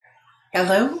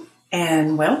Hello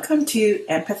and welcome to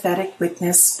Empathetic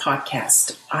Witness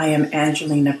Podcast. I am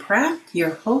Angelina Pratt,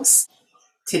 your host.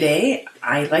 Today,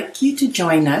 I'd like you to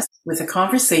join us with a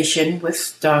conversation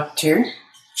with Dr.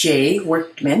 Jay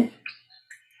Wortman.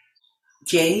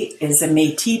 Jay is a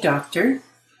Métis doctor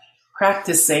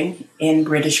practicing in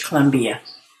British Columbia.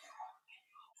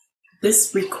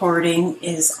 This recording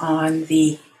is on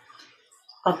the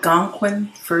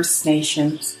Algonquin First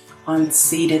Nations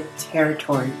unceded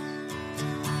territory.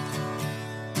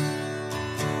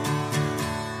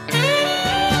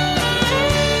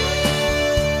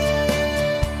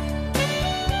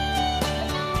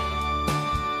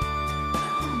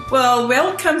 Well,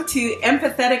 welcome to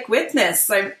Empathetic Witness.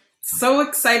 I'm so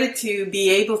excited to be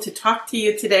able to talk to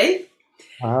you today.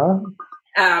 I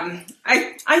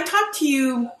talked to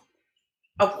you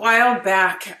a while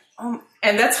back,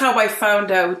 and that's how I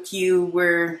found out you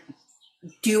were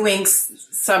doing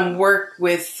some work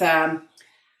with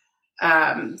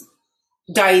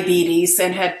diabetes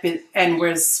and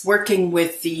was working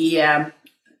with the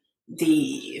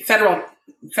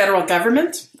federal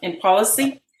government in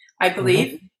policy, I believe.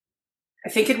 Mm-hmm. I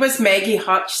think it was Maggie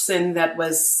Hodgson that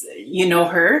was,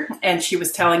 her, and she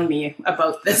was telling me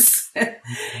about this.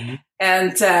 Mm-hmm.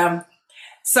 And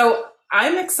so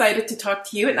I'm excited to talk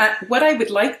to you. And what I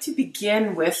would like to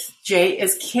begin with, Jay,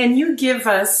 is can you give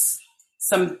us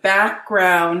some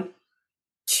background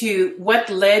to what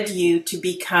led you to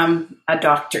become a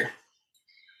doctor?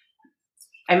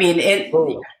 I mean,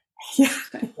 yeah,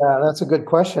 that's a good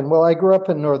question. Well, I grew up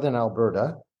in northern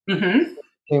Alberta. Mm-hmm.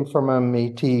 Came from a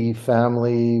Métis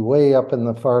family way up in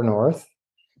the far north.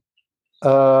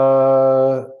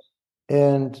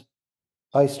 And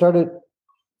I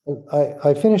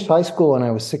finished high school when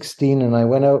I was 16 and I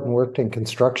went out and worked in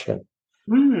construction.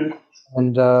 Mm.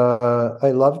 And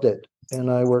I loved it.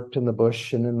 And I worked in the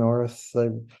bush in the north. I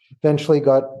eventually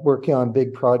got working on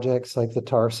big projects like the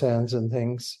tar sands and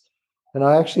things. And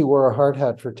I actually wore a hard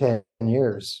hat for 10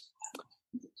 years.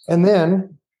 And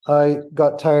then I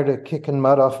got tired of kicking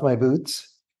mud off my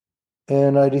boots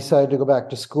and I decided to go back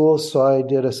to school. So I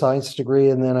did a science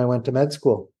degree and then I went to med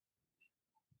school.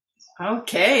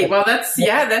 Okay. Well, that's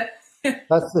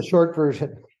the short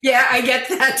version. Yeah, I get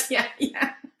that. Yeah.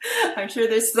 I'm sure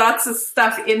there's lots of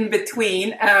stuff in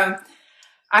between. As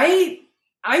a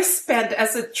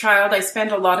child, I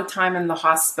spent a lot of time in the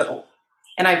hospital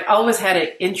and I've always had an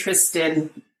interest in,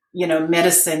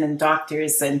 medicine and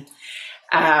doctors and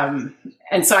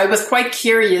so I was quite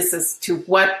curious as to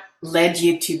what led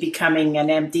you to becoming an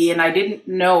MD. And I didn't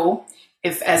know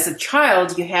if as a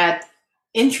child you had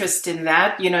interest in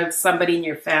that, if somebody in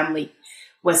your family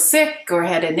was sick or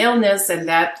had an illness and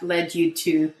that led you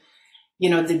to,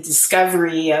 the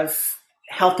discovery of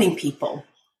helping people.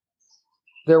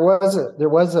 There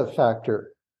was a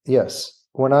factor. Yes.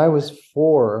 When I was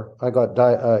 4, I got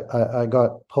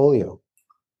polio.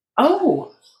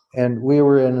 Oh. And we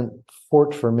were in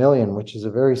Fort Vermilion, which is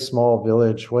a very small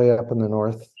village way up in the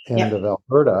north end of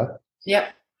Alberta.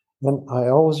 Yep. And I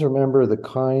always remember the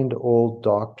kind old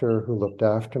doctor who looked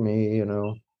after me,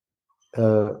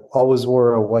 always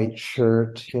wore a white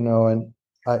shirt, and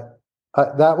I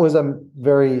that was a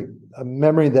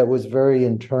memory that was very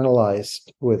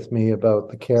internalized with me about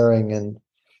the caring and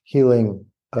healing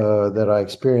that I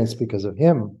experienced because of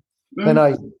him. Mm-hmm. And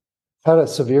I had a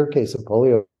severe case of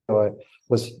polio.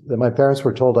 My parents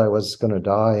were told I was going to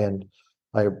die, and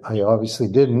I obviously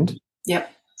didn't. Yep.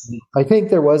 I think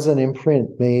there was an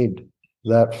imprint made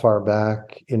that far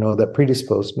back, that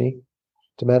predisposed me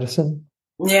to medicine.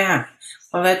 Yeah.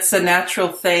 Well, that's a natural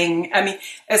thing. I mean,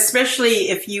 especially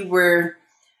if you were,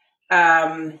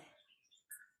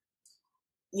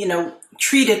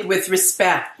 treated with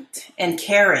respect and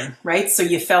caring, right? So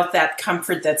you felt that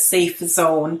comfort, that safe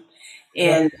zone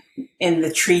in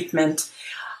the treatment.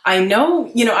 I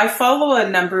know, I follow a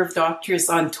number of doctors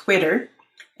on Twitter,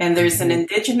 and there's an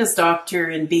Indigenous doctor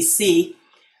in BC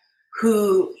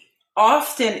who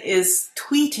often is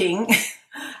tweeting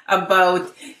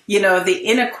about, the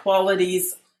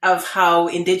inequalities of how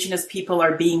Indigenous people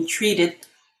are being treated,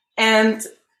 and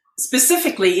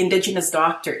specifically Indigenous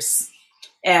doctors,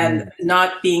 and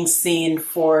not being seen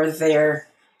for their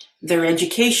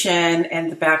education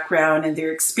and the background and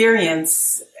their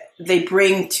experience they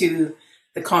bring to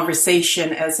the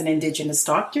conversation as an Indigenous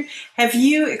doctor. Have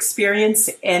you experienced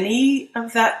any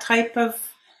of that type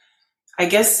of, I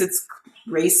guess it's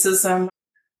racism?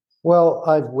 Well,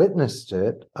 I've witnessed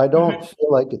it. I don't feel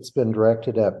like it's been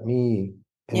directed at me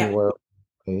anywhere.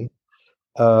 Yeah.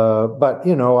 But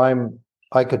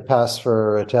I could pass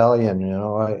for Italian.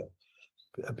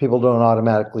 People don't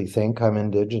automatically think I'm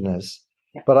Indigenous,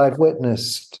 but I've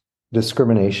witnessed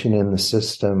discrimination in the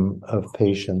system of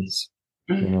patients,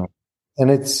 you know. And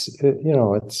it's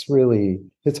really,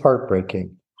 it's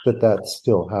heartbreaking that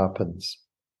still happens.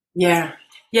 Yeah.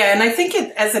 Yeah. And I think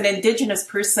as an Indigenous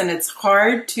person, it's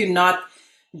hard to not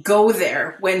go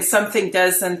there when something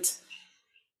doesn't,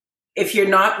 if you're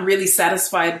not really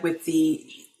satisfied with the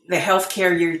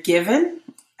healthcare you're given.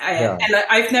 Yeah. And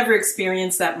I've never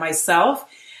experienced that myself,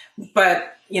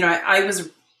 but I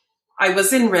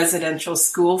was in residential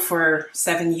school for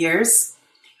 7 years,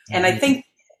 and I think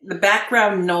the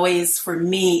background noise for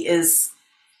me is,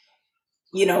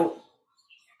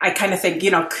 I kind of think,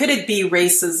 could it be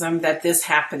racism that this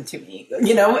happened to me?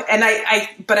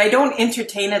 And but I don't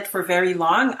entertain it for very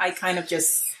long. I kind of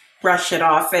just brush it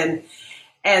off and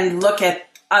look at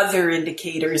other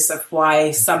indicators of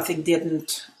why something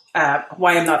didn't,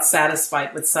 why I'm not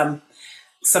satisfied with some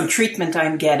treatment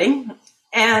I'm getting.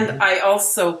 And I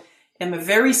also am a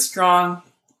very strong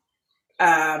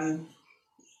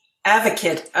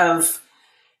advocate of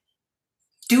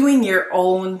doing your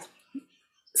own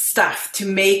stuff to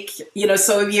make,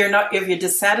 so if you're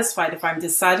dissatisfied, if I'm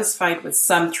dissatisfied with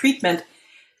some treatment,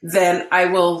 then I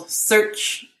will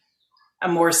search a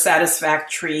more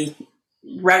satisfactory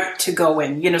route to go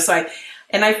in, so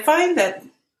I find that,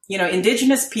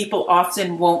 Indigenous people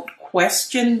often won't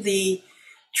question the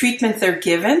treatment they're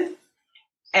given.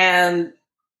 And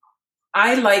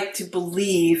I like to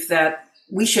believe that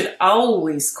we should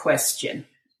always question,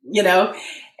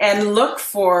 and look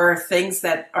for things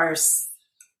that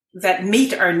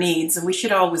meet our needs. And we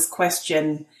should always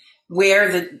question where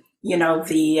the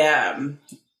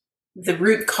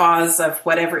root cause of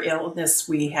whatever illness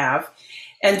we have.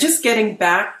 And just getting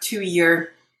back to your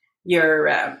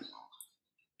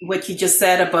what you just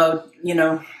said about,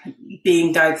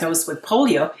 being diagnosed with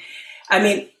polio. I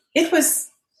mean, it was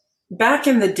back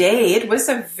in the day, it was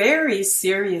a very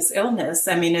serious illness.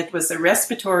 I mean, it was a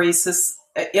respiratory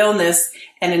illness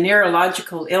and a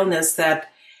neurological illness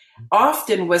that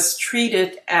often was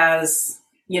treated as,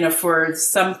 for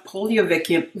some polio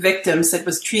victims, it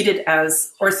was treated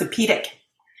as orthopedic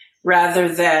rather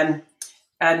than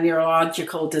a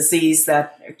neurological disease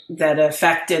that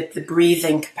affected the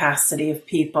breathing capacity of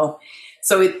people.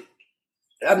 So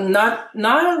not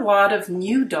a lot of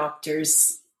new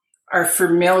doctors are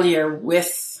familiar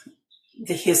with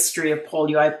the history of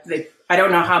polio. I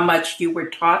don't know how much you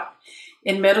were taught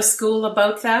in medical school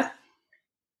about that.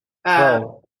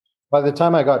 Well, by the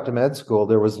time I got to med school,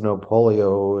 there was no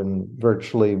polio in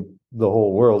virtually the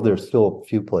whole world. There's still a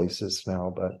few places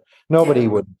now, but nobody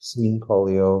would have seen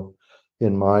polio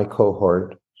in my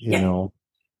cohort, you know.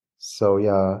 So,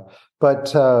 yeah.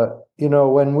 But,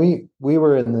 when we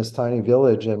were in this tiny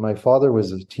village, and my father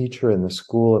was a teacher in the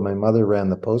school and my mother ran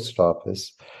the post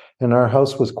office, and our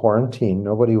house was quarantined.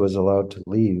 Nobody was allowed to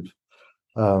leave.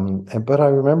 But I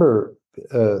remember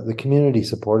the community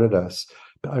supported us.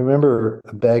 I remember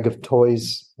a bag of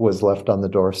toys was left on the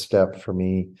doorstep for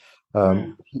me.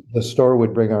 The store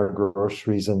would bring our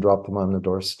groceries and drop them on the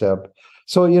doorstep.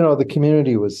 So, the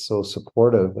community was so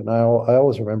supportive, and I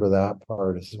always remember that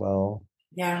part as well.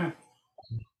 Yeah.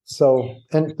 So,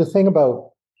 and the thing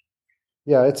about,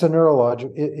 it's a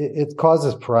neurological, it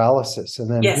causes paralysis,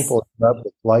 and then people end up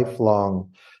with lifelong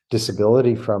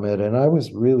disability from it. And I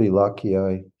was really lucky.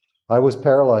 I was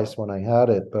paralyzed when I had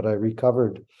it, but I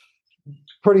recovered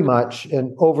pretty much.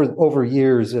 And over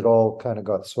years, it all kind of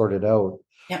got sorted out.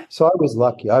 Yeah. So I was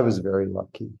lucky. I was very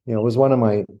lucky. It was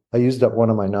I used up one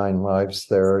of my 9 lives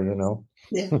there,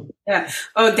 Yeah. Yeah.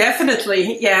 Oh,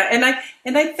 definitely. Yeah. And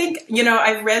I think,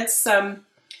 I've read some,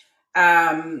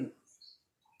 I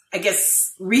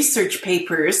guess, research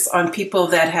papers on people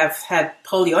that have had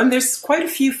polio. And there's quite a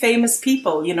few famous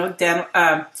people,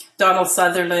 Donald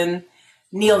Sutherland,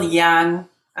 Neil Young,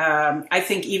 I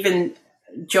think even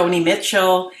Joni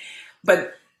Mitchell.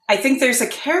 But I think there's a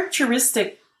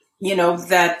characteristic,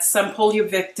 that some polio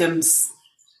victims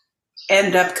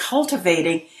end up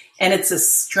cultivating, and it's a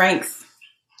strength.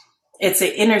 It's an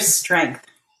inner strength.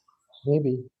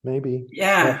 Maybe.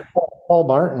 Yeah. Paul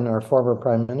Martin, our former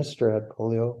prime minister, had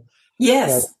polio.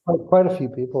 Yes. Yeah, quite a few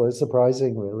people. It's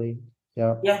surprising, really.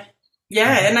 Yeah. Yeah.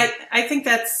 Yeah. And I think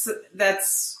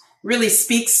that's really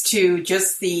speaks to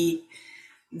just the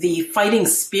fighting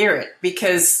spirit,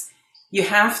 because you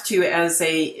have to,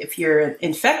 if you're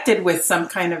infected with some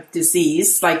kind of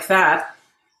disease like that,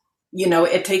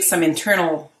 it takes some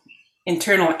internal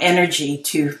energy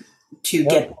to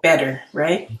get better,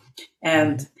 right?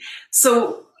 And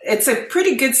so it's a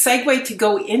pretty good segue to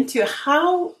go into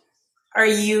how are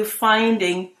you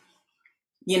finding,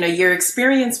 your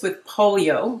experience with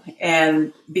polio,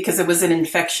 and because it was an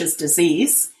infectious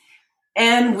disease,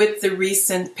 And with the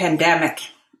recent pandemic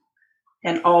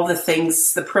and all the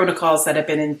things, the protocols that have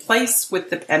been in place with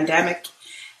the pandemic,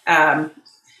 do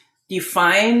you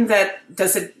find that,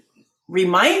 does it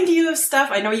remind you of stuff?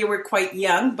 I know you were quite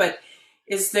young, but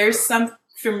is there some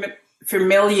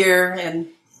familiar and...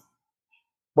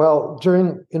 Well,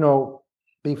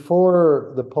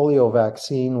 before the polio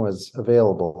vaccine was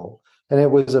available, and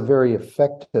it was a very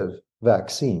effective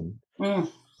vaccine. When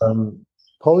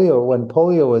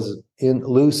polio was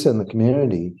loose in the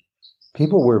community,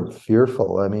 people were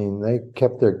fearful. I mean, they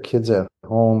kept their kids at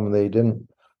home.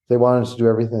 They wanted to do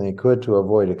everything they could to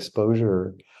avoid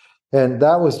exposure. And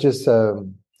that was just, it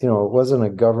wasn't a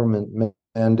government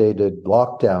mandated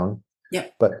lockdown,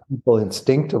 but people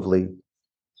instinctively,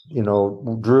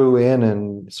 drew in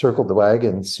and circled the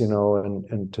wagons,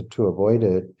 and to avoid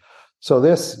it. So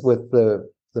this, with the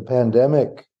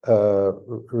pandemic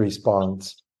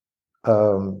response,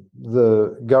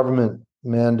 the government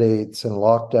mandates and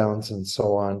lockdowns and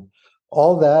so on,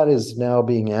 all that is now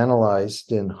being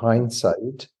analyzed in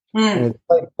hindsight. And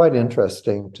it's quite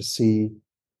interesting to see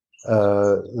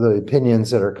the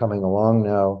opinions that are coming along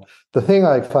now. The thing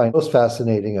I find most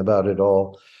fascinating about it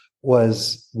all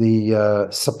was the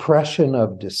suppression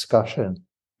of discussion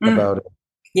about it.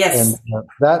 Yes. And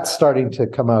that's starting to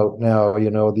come out now,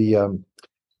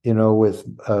 with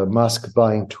Musk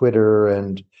buying Twitter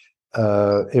and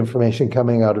information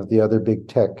coming out of the other big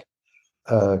tech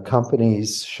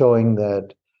companies showing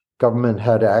that government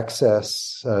had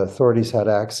access, authorities had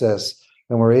access,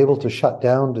 and were able to shut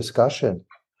down discussion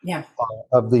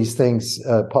of these things,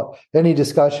 any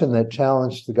discussion that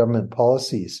challenged the government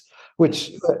policies,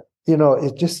 which,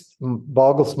 it just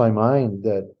boggles my mind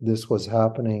that this was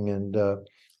happening. And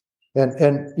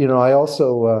I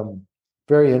also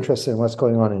very interested in what's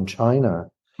going on in China.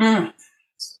 The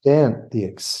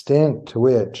extent to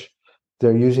which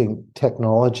they're using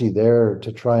technology there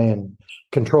to try and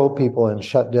control people and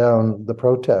shut down the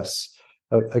protests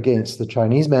against the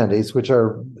Chinese mandates, which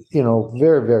are,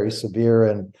 very, very severe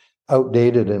and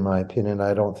outdated, in my opinion.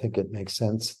 I don't think it makes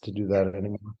sense to do that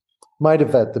anymore. Might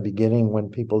have at the beginning when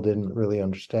people didn't really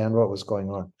understand what was going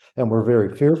on and were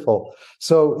very fearful.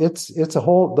 So the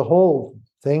whole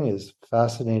thing is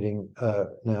fascinating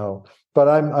now. But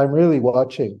I'm really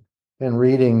watching and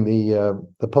reading the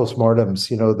postmortems,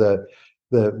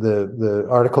 the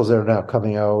articles that are now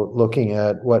coming out, looking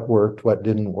at what worked, what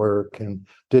didn't work, and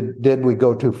did we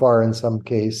go too far in some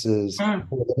cases?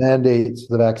 Were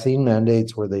the vaccine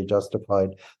mandates, were they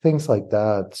justified? Things like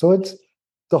that. So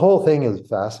the whole thing is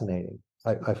fascinating,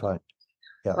 I find.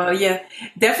 Yeah. Well, yeah,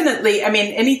 definitely. I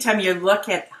mean, anytime you look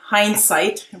at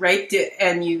hindsight, right,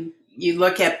 and you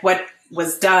look at what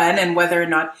was done and whether or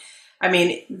not, I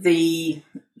mean, the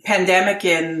pandemic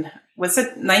was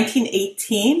it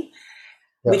 1918?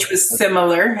 Which was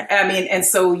similar. I mean, and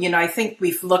so, I think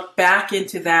we've looked back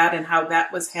into that and how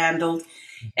that was handled.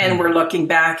 And we're looking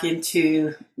back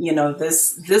into,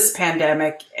 this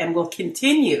pandemic, and we'll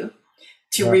continue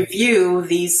to review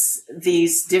these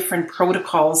different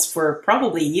protocols for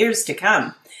probably years to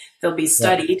come. They'll be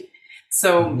studied.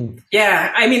 So,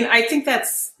 I mean, I think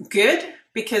that's good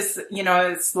because,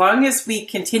 as long as we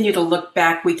continue to look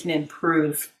back, we can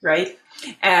improve, right?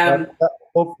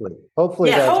 Hopefully.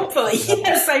 Yeah, hopefully.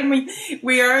 Yes. I mean,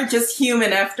 we are just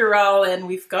human after all, and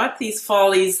we've got these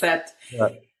follies that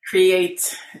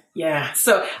create. Yeah.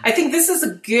 So I think this is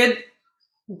a good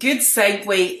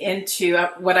segue into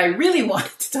what I really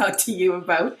wanted to talk to you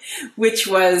about, which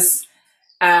was,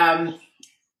 I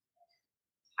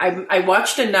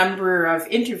watched a number of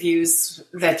interviews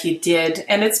that you did,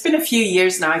 and it's been a few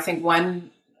years now. I think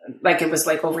it was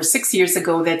over 6 years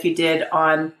ago that you did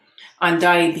on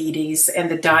diabetes and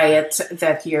the diet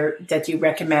that you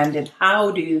recommend and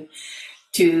how to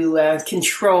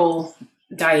control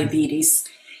diabetes.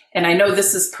 And I know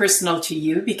this is personal to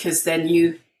you because then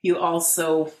you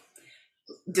also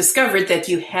discovered that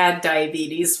you had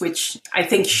diabetes, which I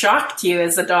think shocked you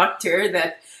as a doctor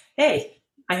that, hey,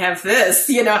 I have this,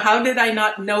 how did I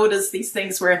not notice these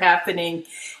things were happening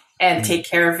and take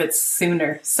care of it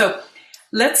sooner? So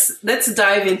let's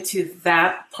dive into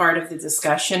that part of the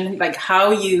discussion, like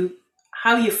how you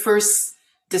first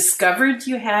discovered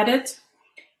you had it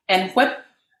and what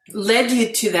led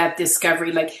you to that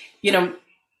discovery. Like,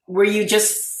 were you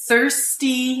just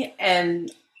thirsty and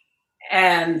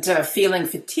feeling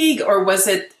fatigue, or was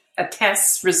it a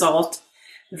test result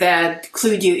that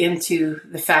clued you into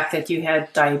the fact that you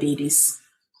had diabetes?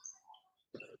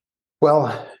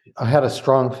 Well, I had a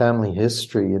strong family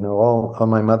history, all on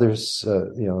my mother's,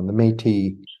 the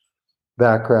Métis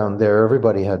background there.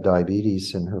 Everybody had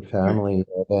diabetes in her family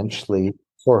eventually,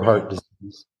 or heart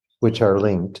disease. which are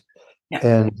linked. Yeah.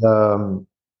 And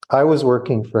I was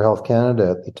working for Health Canada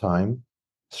at the time,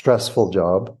 stressful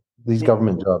job. These Yeah.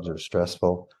 government jobs are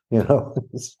stressful, you know.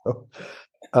 So,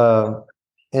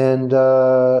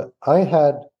 I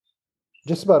had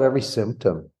just about every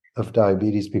symptom of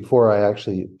diabetes before it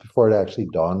actually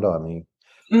dawned on me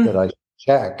that I should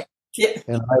check. Yeah.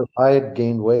 And I had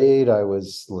gained weight. I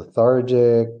was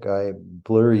lethargic. I had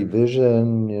blurry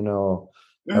vision. You know,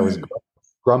 I was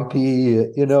grumpy.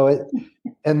 You know it.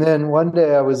 And then one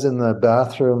day I was in the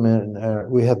bathroom, and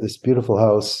we had this beautiful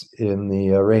house in the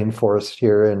rainforest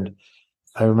here. And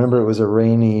I remember it was a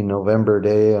rainy November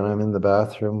day, and I'm in the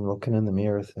bathroom looking in the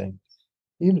mirror, thinking,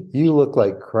 "You look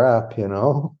like crap," you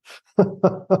know.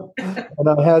 And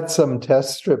I had some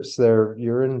test strips there,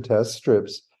 urine test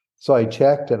strips. So I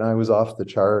checked, and I was off the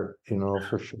chart, you know,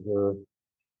 for sugar.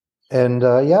 And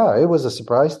yeah, it was a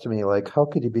surprise to me. Like, how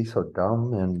could you be so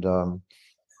dumb? And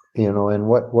you know, and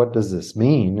what does this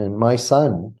mean? And my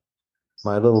son,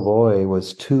 my little boy,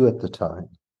 was 2 at the time.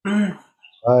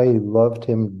 I loved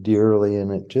him dearly,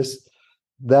 and it just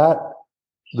that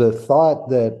the thought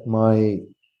that my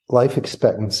life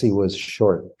expectancy was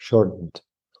shortened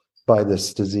by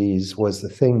this disease was the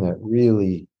thing that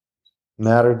really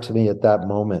mattered to me at that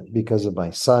moment because of my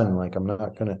son. Like, I'm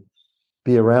not going to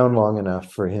be around long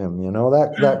enough for him, you know,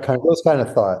 those kind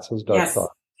of thoughts, those dark Yes.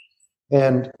 thoughts.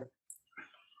 And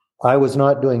I was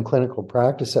not doing clinical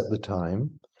practice at the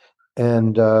time.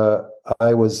 And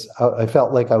I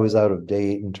felt like I was out of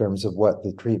date in terms of what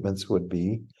the treatments would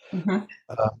be.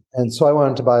 And so I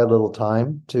wanted to buy a little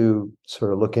time to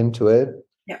sort of look into it.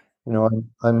 Yeah. You know,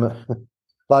 I'm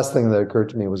last thing that occurred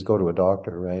to me was go to a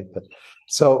doctor, right? But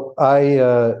so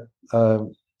I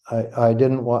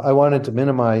wanted to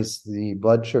minimize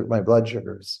my blood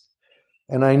sugars,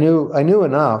 and I knew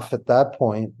enough at that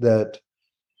point that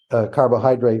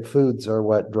carbohydrate foods are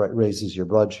what raises your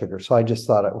blood sugar. So I just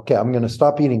thought, okay, I'm going to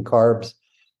stop eating carbs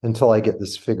until I get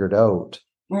this figured out.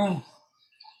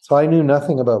 So I knew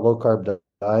nothing about low carb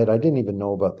diet. I didn't even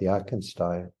know about the Atkins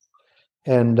diet,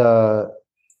 and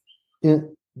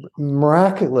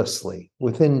miraculously,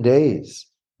 within days,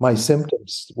 my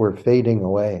symptoms were fading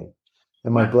away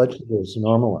and my blood sugars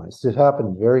normalized. It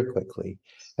happened very quickly.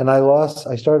 And I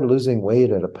started losing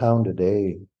weight at a pound a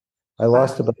day. I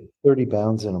lost about 30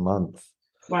 pounds in a month.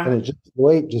 Wow. And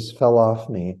weight just fell off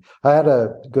me. I had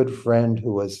a good friend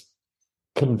who was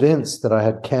convinced that I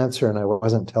had cancer, and I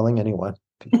wasn't telling anyone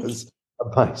because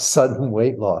of my sudden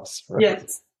weight loss. Right?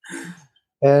 Yes.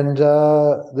 And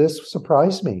this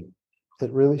surprised me.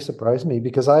 It really surprised me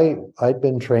because I'd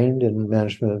been trained in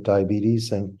management of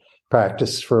diabetes and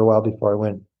practiced for a while before I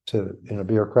went to a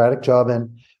bureaucratic job. And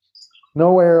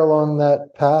nowhere along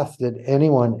that path did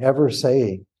anyone ever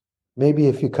say, maybe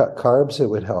if you cut carbs, it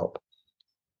would help.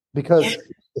 Because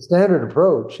the standard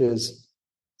approach is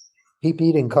keep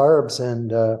eating carbs. And,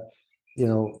 you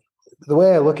know, the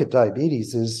way I look at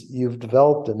diabetes is you've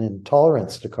developed an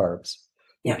intolerance to carbs.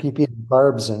 You keep eating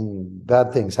carbs and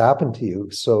bad things happen to you.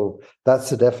 So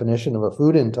that's the definition of a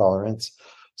food intolerance.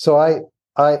 So I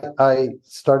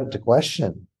started to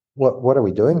question, what are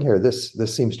we doing here? This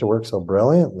seems to work so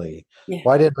brilliantly. Yeah.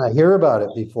 Why didn't I hear about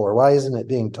it before? Why isn't it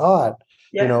being taught?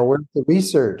 Yeah. You know, where's the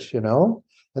research, you know?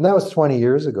 And that was 20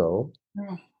 years ago.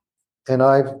 Yeah. And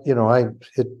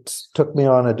it took me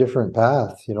on a different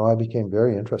path. You know, I became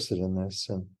very interested in this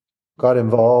and got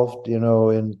involved, you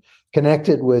know, and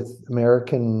connected with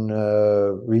American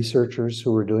researchers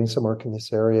who were doing some work in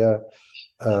this area,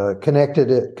 connected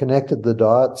the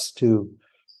dots to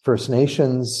First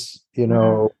Nations, you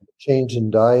know, change in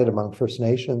diet among First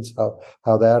Nations,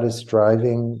 how that is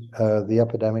driving the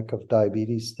epidemic of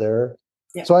diabetes there.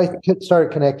 Yeah. So I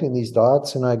started connecting these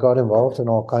dots, and I got involved in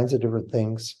all kinds of different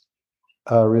things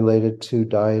related to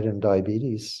diet and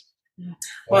diabetes.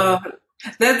 Well,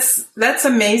 that's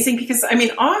amazing because, I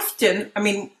mean, often, I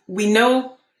mean, we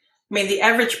know, I mean, the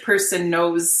average person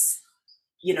knows,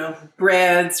 you know,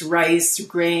 breads, rice,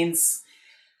 grains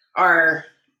are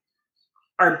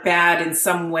bad in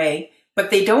some way,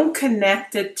 but they don't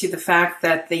connect it to the fact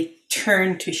that they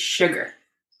turn to sugar.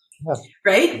 Yeah.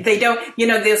 Right? They don't, you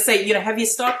know, they'll say, you know, have you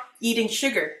stopped eating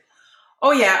sugar?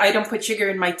 Oh yeah, I don't put sugar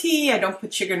in my tea. I don't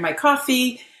put sugar in my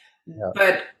coffee. Yeah.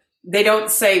 But they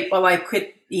don't say, well, I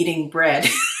quit eating bread.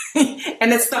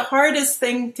 And it's the hardest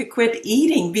thing to quit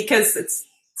eating because it's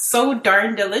so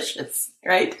darn delicious,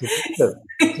 right? It's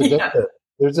addictive. Yeah.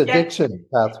 There's addiction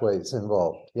pathways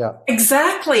involved. Yeah.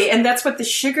 Exactly. And that's what the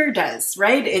sugar does,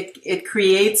 right? It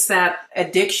creates that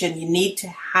addiction. You need to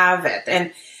have it.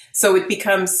 And so it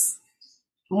becomes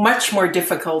much more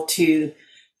difficult to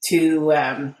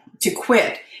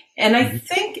quit. And I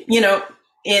think, you know,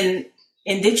 in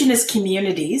Indigenous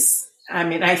communities, I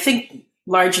mean, I think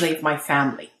largely of my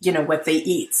family, what they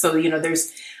eat. So,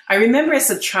 I remember as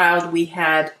a child, we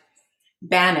had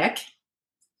bannock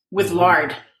with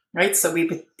lard, right? So we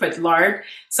would put lard.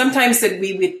 Sometimes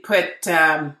we would put,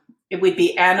 it would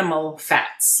be animal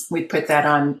fats. We'd put that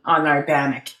on our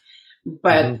bannock.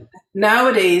 But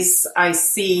nowadays I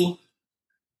see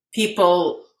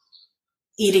people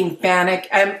eating bannock.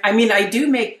 I mean, I do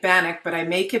make bannock, but I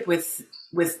make it with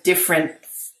different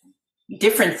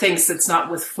things. It's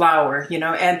not with flour,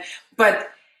 but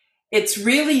it's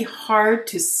really hard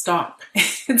to stop.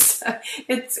 it's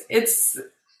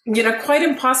quite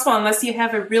impossible unless you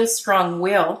have a real strong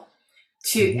will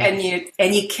to, and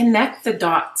you connect the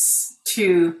dots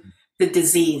to the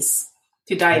disease,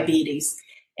 to diabetes,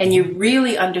 and you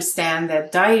really understand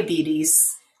that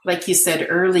diabetes, like you said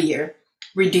earlier,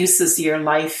 reduces your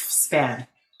lifespan.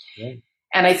 Yeah.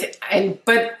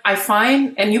 But I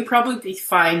find, and you probably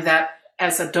find that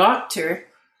as a doctor,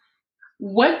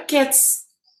 what gets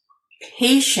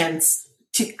patients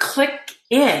to click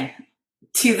in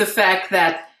to the fact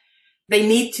that they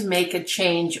need to make a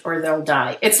change or they'll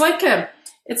die. It's like an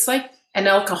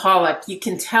alcoholic. You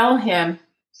can tell him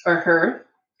or her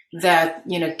that,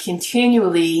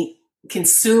 continually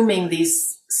consuming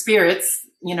these spirits,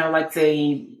 like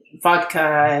the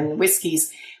vodka and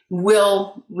whiskeys,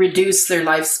 will reduce their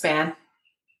lifespan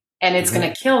and it's going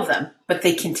to kill them, but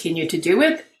they continue to do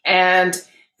it and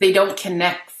they don't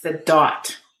connect the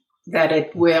dot that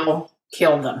it will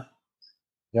kill them.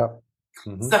 Yep.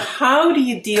 So how do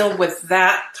you deal with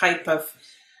that type of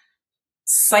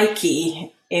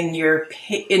psyche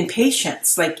in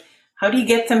patients? Like, how do you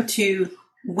get them to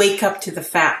wake up to the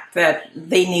fact that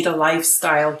they need a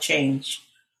lifestyle change?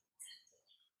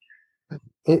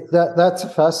 That's a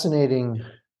fascinating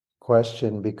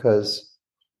question because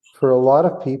for a lot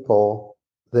of people,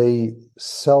 they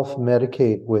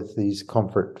self-medicate with these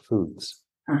comfort foods.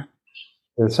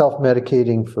 They're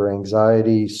self-medicating for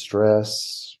anxiety,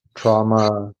 stress,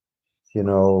 trauma,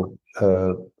 mental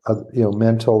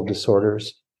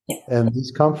disorders. Yeah. And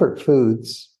these comfort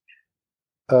foods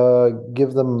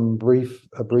give them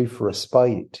a brief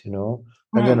respite. I'm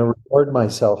going to reward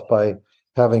myself by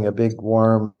having a big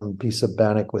warm piece of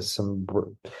bannock with some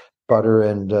butter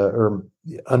and, or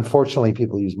unfortunately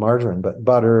people use margarine, but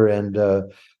butter and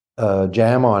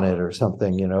jam on it or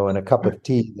something, and a cup of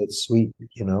tea that's sweet,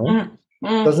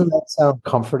 Doesn't that sound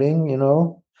comforting,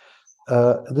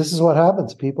 This is what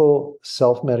happens. People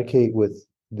self-medicate with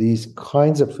these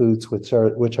kinds of foods, which are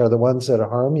the ones that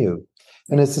harm you.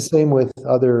 And it's the same with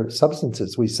other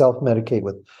substances. We self-medicate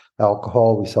with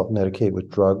alcohol. We self-medicate with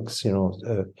drugs,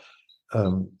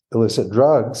 illicit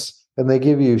drugs, and they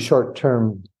give you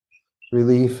short-term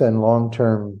relief and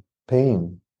long-term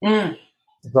pain.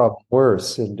 Probably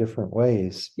worse in different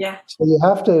ways. Yeah. So you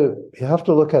have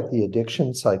to look at the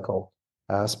addiction cycle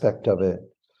aspect of it.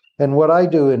 And what I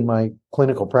do in my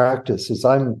clinical practice is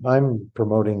I'm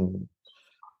promoting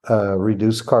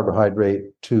reduced carbohydrate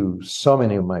to so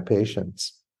many of my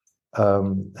patients.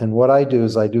 And what I do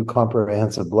is I do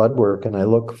comprehensive blood work and I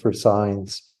look for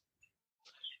signs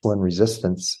of insulin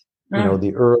resistance,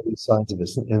 the early signs of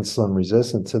insulin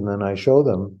resistance, and then I show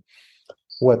them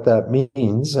what that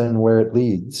means and where it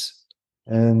leads.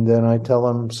 And then I tell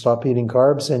them, stop eating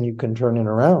carbs and you can turn it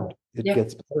around. It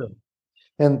gets better.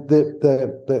 And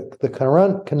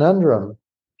the conundrum,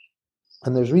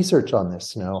 and there's research on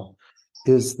this now,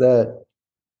 is that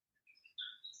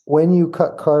when you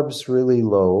cut carbs really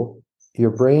low, your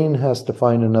brain has to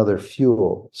find another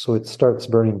fuel. So it starts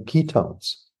burning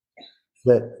ketones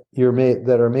that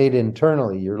are made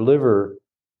internally. Your liver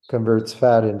converts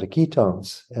fat into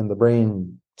ketones, and the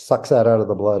brain sucks that out of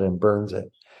the blood and burns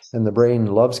it. And the brain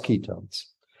loves ketones.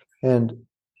 And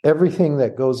everything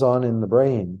that goes on in the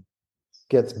brain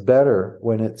gets better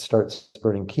when it starts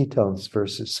burning ketones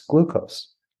versus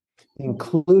glucose,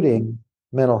 including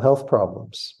mental health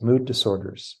problems, mood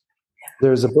disorders.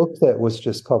 There's a book that was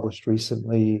just published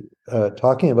recently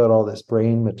talking about all this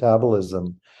brain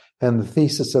metabolism. And the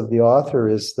thesis of the author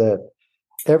is that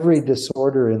every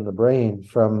disorder in the brain,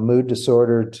 from mood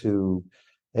disorder to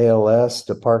ALS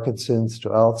to Parkinson's to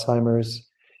Alzheimer's,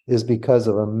 is because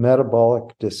of a metabolic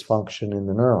dysfunction in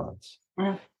the neurons.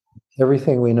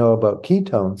 Everything we know about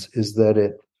ketones is that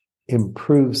it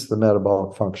improves the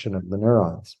metabolic function of the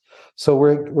neurons. So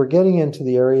we're getting into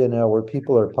the area now where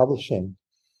people are publishing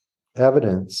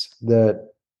evidence that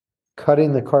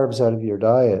cutting the carbs out of your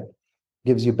diet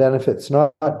gives you benefits,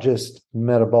 not just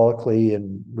metabolically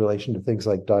in relation to things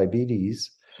like diabetes,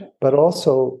 but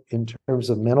also in terms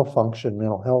of mental function,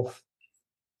 mental health.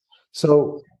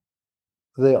 So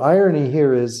the irony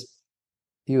here is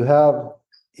you have,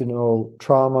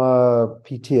 trauma,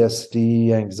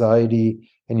 PTSD, anxiety,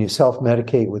 and you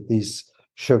self-medicate with these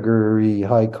sugary,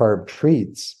 high-carb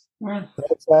treats. Mm.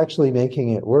 That's actually making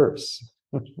it worse,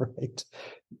 right?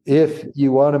 If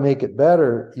you want to make it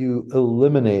better, you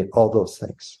eliminate all those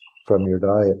things from your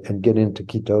diet and get into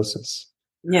ketosis.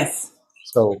 Yes.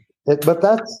 So, but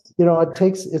that's,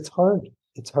 it's hard.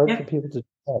 It's hard for Yep. people to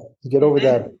get over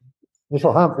that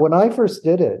initial hump. When I first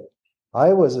did it,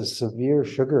 I was a severe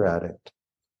sugar addict.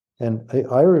 And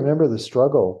I remember the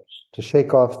struggle to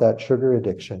shake off that sugar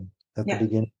addiction at the Yeah.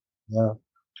 beginning. Yeah.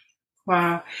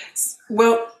 Wow.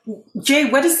 Well, Jay,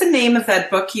 what is the name of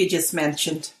that book you just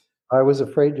mentioned? I was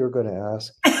afraid you were going to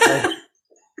ask.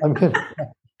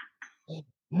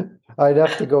 I'd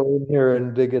have to go in here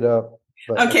and dig it up.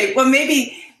 But. Okay. Well,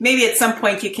 maybe at some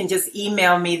point you can just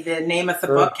email me the name of the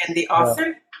book and the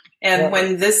author. Yeah. And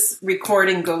when this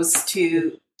recording goes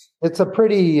to... It's a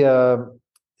pretty...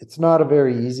 it's not a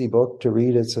very easy book to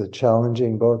read. It's a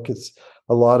challenging book.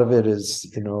 A lot of it is,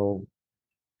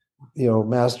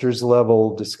 master's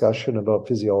level discussion about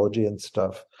physiology and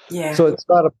stuff. Yeah. So it's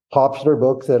not a popular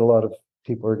book that a lot of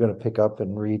people are going to pick up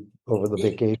and read over the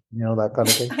vacation, that kind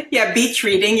of thing. Yeah, beach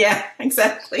reading. Yeah,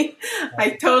 exactly.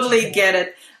 I totally get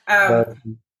it.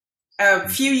 A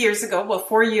few years ago,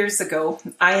 4 years ago,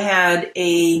 I had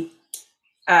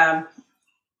I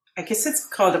guess it's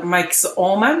called a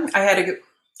myxoma. I had a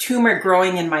tumor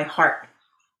growing in my heart.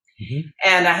 Mm-hmm.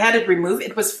 And I had it removed.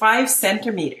 It was 5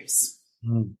 centimeters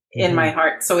in my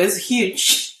heart. So it was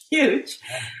huge, huge.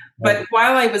 Yeah. But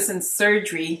while I was in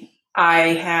surgery,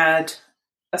 I had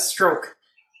a stroke.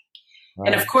 Wow.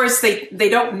 And of course, they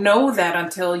don't know that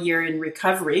until you're in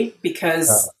recovery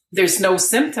because there's no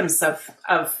symptoms of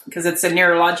because it's a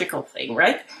neurological thing,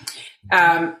 right?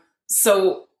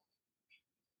 So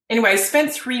anyway, I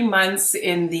spent 3 months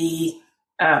in the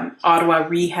Ottawa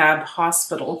Rehab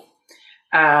Hospital.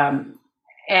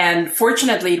 And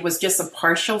fortunately, it was just a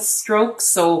partial stroke.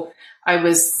 So I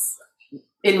was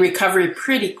in recovery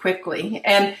pretty quickly.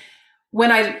 And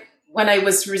when I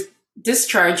was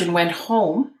discharged and went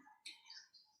home,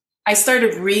 I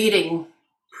started reading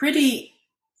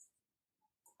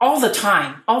all the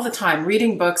time,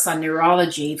 reading books on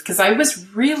neurology, because I was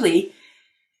really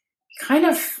kind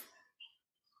of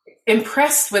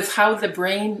impressed with how the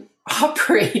brain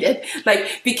operated,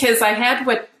 because I had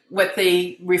what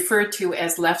they refer to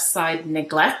as left side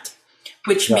neglect,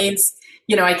 which means,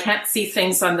 I can't see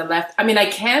things on the left. I mean, I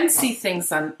can see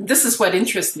things this is what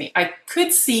interests me. I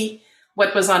could see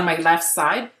what was on my left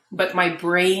side, but my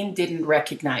brain didn't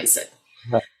recognize it.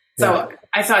 So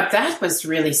I thought that was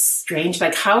really strange.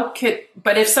 But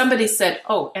if somebody said,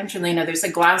 "Oh, Angelina, there's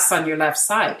a glass on your left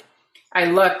side," I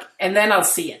look and then I'll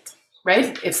see it,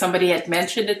 right? If somebody had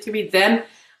mentioned it to me, then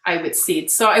I would see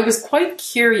it. So I was quite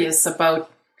curious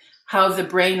about how the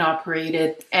brain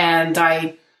operated, and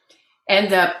I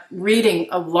ended up reading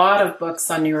a lot of books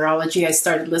on neurology. I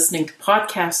started listening to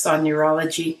podcasts on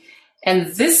neurology,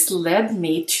 and this led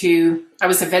me to, I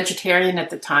was a vegetarian at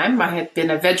the time. I had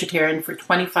been a vegetarian for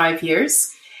 25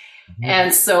 years. Mm-hmm.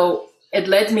 And so it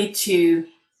led me to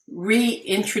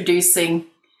reintroducing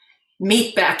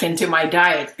meat back into my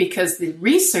diet, because the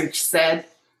research said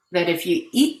that if you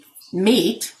eat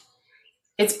meat,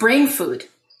 it's brain food.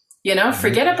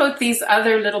 Forget about these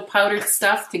other little powdered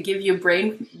stuff to give you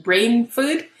brain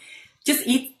food. Just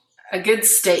eat a good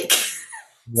steak.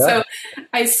 Yeah. So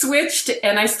I switched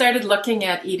and I started looking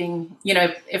at eating,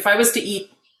 if I was to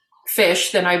eat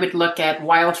fish, then I would look at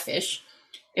wild fish.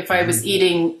 If I was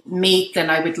eating meat,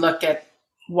 then I would look at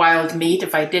wild meat.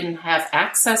 If I didn't have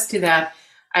access to that,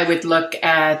 I would look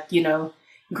at,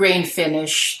 grain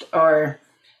finished or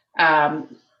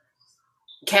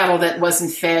cattle that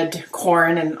wasn't fed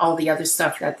corn and all the other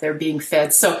stuff that they're being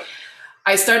fed. So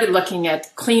I started looking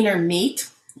at cleaner meat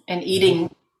and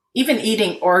even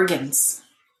eating organs.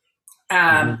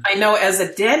 I know as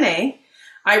a Dene,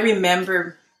 I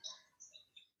remember,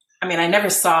 I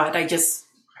never saw it. I just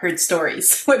heard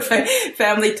stories, what my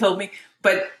family told me.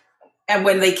 And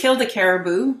when they killed a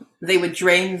caribou, they would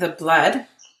drain the blood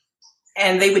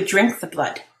and they would drink the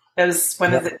blood. That was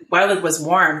while it was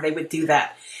warm, they would do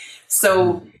that.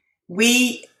 So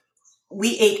we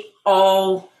ate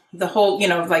the whole,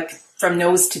 from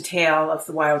nose to tail of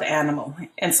the wild animal.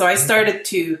 And so I started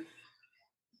to,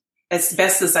 as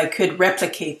best as I could,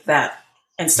 replicate that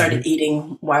and started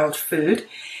eating wild food.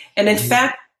 And in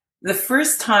fact, the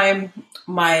first time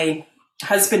my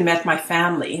husband met my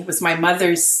family, it was my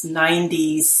mother's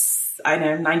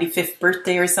 95th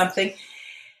birthday or something.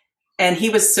 And he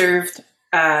was served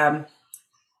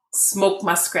smoked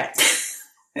muskrat.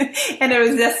 And it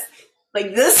was just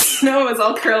like this, it was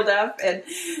all curled up, and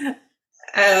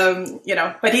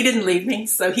but he didn't leave me,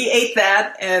 so he ate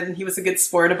that, and he was a good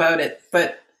sport about it.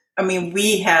 But I mean,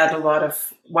 we had a lot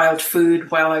of wild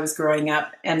food while I was growing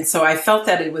up, and so I felt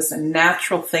that it was a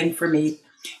natural thing for me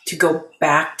to go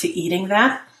back to eating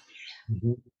that.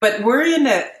 Mm-hmm. But we're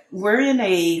in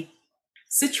a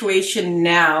situation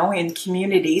now in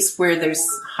communities where there's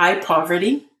high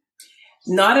poverty.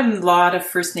 Not a lot of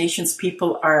First Nations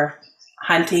people are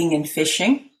hunting and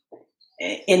fishing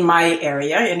in my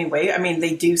area anyway. I mean,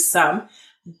 they do some,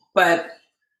 but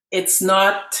it's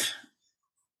not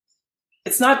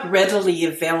readily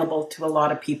available to a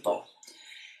lot of people.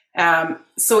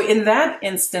 So in that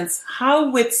instance, how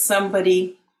would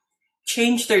somebody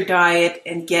change their diet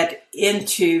and get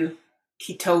into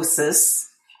ketosis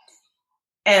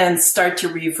and start to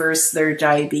reverse their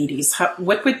diabetes?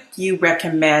 What would you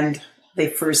recommend they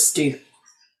first do?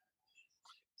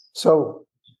 So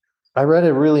I read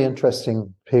a really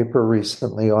interesting paper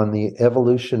recently on the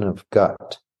evolution of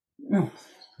gut. Mm.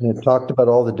 And it talked about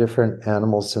all the different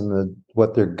animals and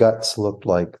what their guts looked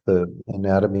like, the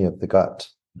anatomy of the gut.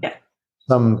 Yeah.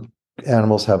 Some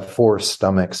animals have 4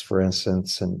 stomachs, for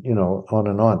instance, and on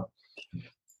and on.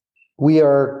 We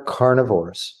are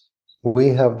carnivores. We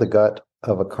have the gut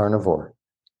of a carnivore.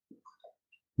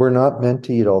 We're not meant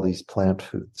to eat all these plant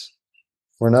foods.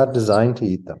 We're not designed to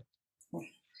eat them.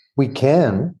 We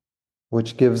can,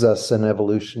 which gives us an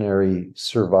evolutionary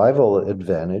survival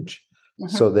advantage,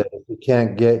 so that if you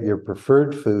can't get your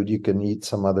preferred food, you can eat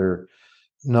some other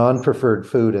non-preferred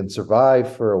food and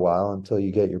survive for a while until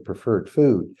you get your preferred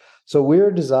food. So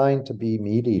we're designed to be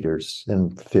meat eaters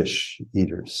and fish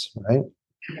eaters, right?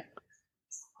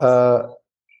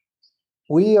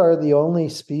 We are the only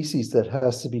species that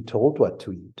has to be told what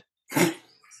to eat.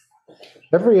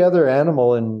 Every other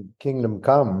animal in Kingdom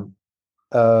Come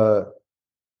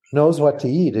knows what to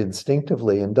eat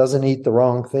instinctively and doesn't eat the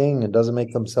wrong thing and doesn't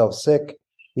make themselves sick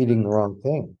eating the wrong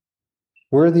thing.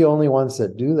 We're the only ones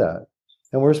that do that.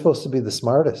 And we're supposed to be the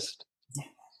smartest.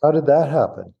 How did that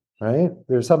happen? Right?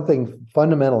 There's something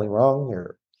fundamentally wrong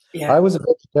here. Yeah. I was a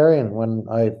vegetarian when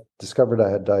I discovered I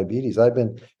had diabetes. I've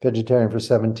been vegetarian for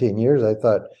 17 years. I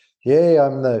thought, yay,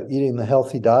 I'm eating the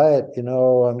healthy diet. I'm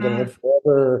going to live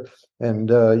forever. And,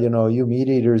 you meat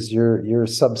eaters, you're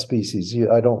subspecies.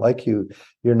 I don't like you.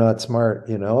 You're not smart,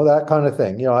 that kind of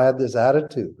thing. I had this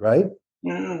attitude, right?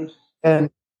 Mm. And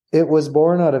it was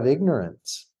born out of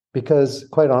ignorance because,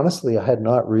 quite honestly, I had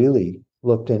not really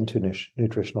looked into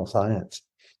nutritional science.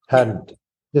 Hadn't.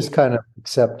 Just kind of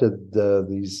accepted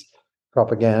these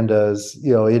propagandas,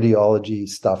 ideology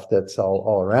stuff that's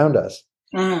all around us.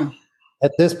 Mm.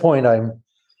 At this point, I'm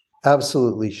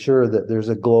absolutely sure that there's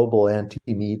a global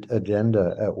anti-meat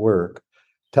agenda at work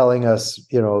telling us,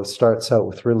 starts out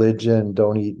with religion,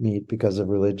 don't eat meat because of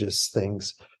religious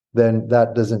things. Then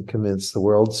that doesn't convince the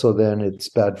world. So then it's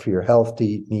bad for your health to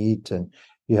eat meat. And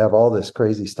you have all this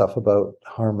crazy stuff about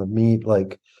harm of meat,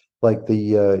 like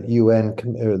the UN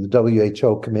or the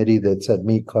WHO committee that said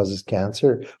meat causes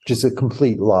cancer, which is a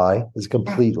complete lie. It's a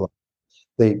complete lie.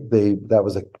 That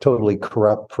was a totally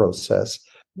corrupt process.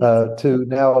 To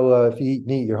now, if you eat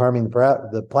meat, you're harming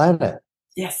the planet.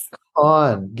 Yes. Come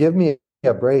on, give me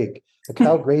a break. A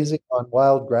cow grazing on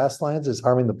wild grasslands is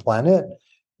harming the planet.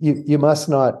 You must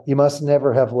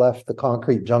never have left the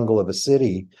concrete jungle of a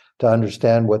city to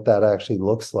understand what that actually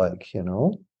looks like,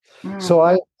 So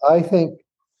I think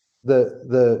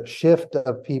the shift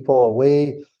of people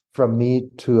away from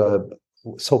meat to a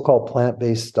so-called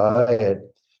plant-based diet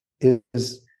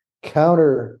is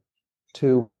counter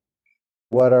to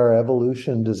what our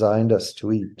evolution designed us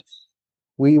to eat.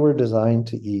 We were designed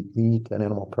to eat meat and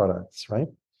animal products, right?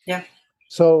 Yeah.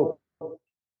 So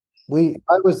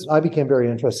I became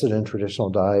very interested in traditional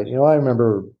diet. I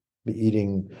remember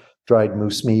eating dried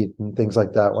moose meat and things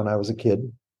like that when I was a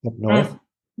kid up north.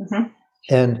 Mm-hmm.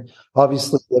 And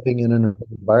obviously, living in an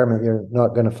environment, you're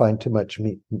not going to find too much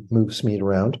moose meat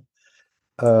around.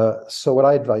 So what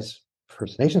I advise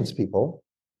First Nations people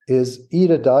is eat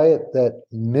a diet that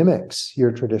mimics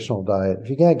your traditional diet. If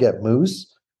you can't get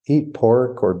moose, eat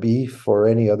pork or beef or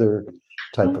any other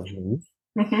type of meat.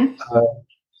 Mm-hmm.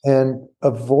 And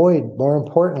more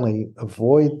importantly,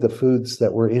 avoid the foods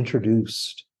that were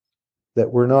introduced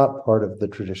that were not part of the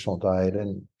traditional diet.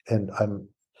 And I'm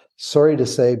sorry to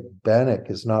say, Bannock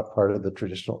is not part of the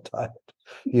traditional diet.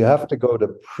 You have to go to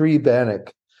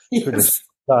pre-Bannock traditional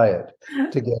diet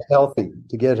to get healthy,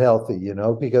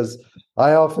 because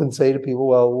I often say to people,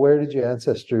 well, where did your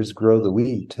ancestors grow the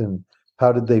wheat and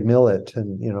how did they mill it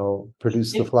and,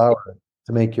 produce the flour?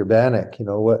 to make your bannock.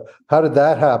 How did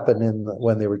that happen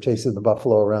when they were chasing the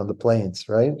buffalo around the plains,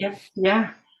 right? Yeah.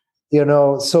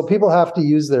 Yeah. So people have to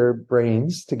use their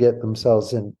brains to get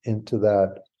themselves into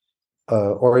that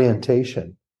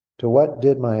orientation to what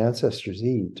did my ancestors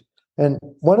eat. And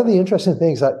one of the interesting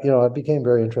things, I became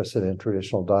very interested in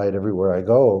traditional diet everywhere I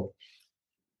go.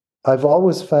 I've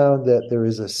always found that there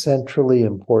is a centrally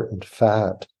important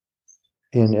fat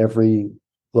in every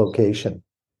location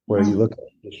where you Mm. look at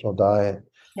traditional diet.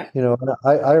 Yeah. And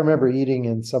I remember eating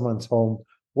in someone's home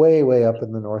way, way up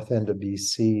in the north end of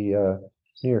BC,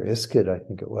 near Iskid, I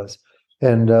think it was.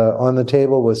 And on the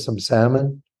table was some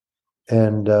salmon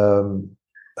and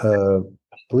I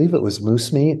believe it was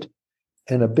moose meat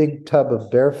and a big tub of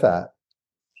bear fat.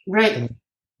 Right. And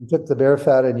you took the bear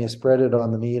fat and you spread it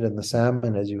on the meat and the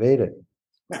salmon as you ate it.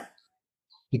 Yeah.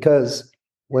 Because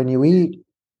when you eat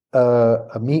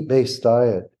a meat-based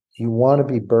diet, you want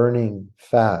to be burning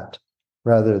fat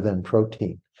rather than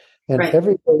protein. And Right.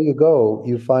 everywhere you go,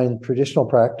 you find traditional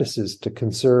practices to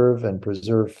conserve and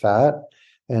preserve fat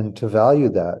and to value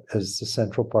that as the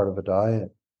central part of a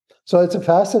diet. So it's a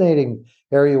fascinating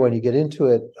area when you get into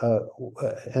it.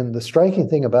 And the striking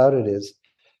thing about it is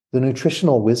the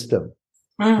nutritional wisdom,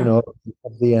 Mm.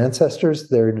 of the ancestors,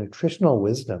 their nutritional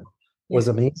wisdom Yeah. was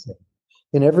amazing.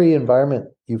 In every environment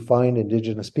you find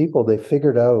indigenous people, they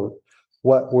figured out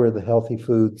what were the healthy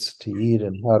foods to eat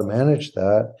and how to manage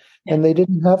that. Yeah. And they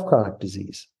didn't have chronic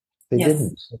disease. They Yes.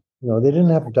 didn't. They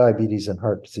didn't have diabetes and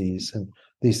heart disease and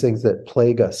these things that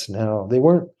plague us now. They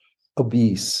weren't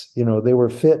obese. They were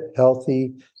fit,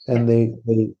 healthy, Yeah. and they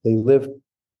lived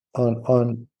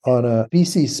on a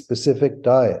species specific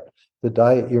diet, the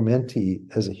diet you're meant to eat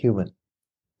as a human.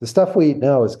 The stuff we eat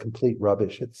now is complete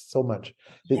rubbish. It's so much.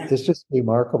 Yeah. It's just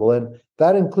remarkable. And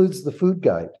that includes the food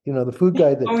guide, the food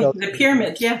guide that Oh, tells the you,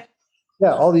 pyramid. Yeah.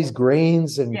 yeah, all these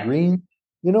grains and Yeah. green.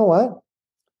 You know what?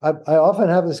 I often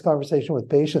have this conversation with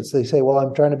patients. They say, well,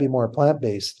 I'm trying to be more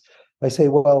plant-based. I say,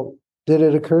 well, did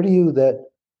it occur to you that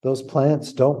those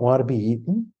plants don't want to be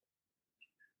eaten?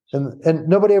 And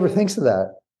nobody ever thinks of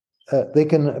that. They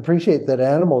can appreciate that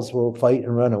animals will fight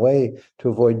and run away to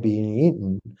avoid being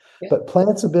eaten. Yeah. But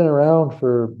plants have been around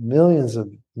for millions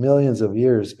of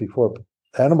years before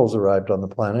animals arrived on the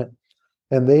planet,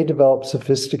 and they developed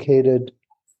sophisticated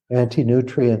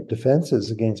anti-nutrient defenses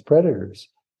against predators.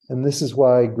 And this is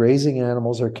why grazing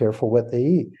animals are careful what they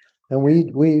eat. And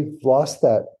we've lost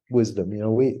that wisdom.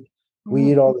 We Mm.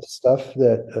 eat all this stuff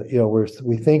that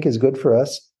we think is good for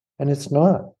us, and it's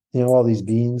not. All these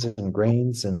beans and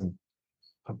grains and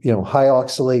high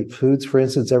oxalate foods. For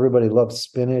instance, everybody loves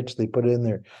spinach. They put it in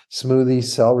their smoothies,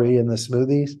 celery in the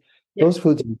smoothies. Yeah. Those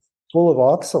foods are full of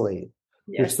oxalate,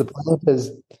 which Yes. the plant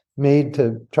has made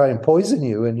to try and poison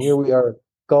you. And here we are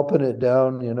gulping it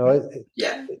down.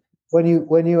 Yeah. When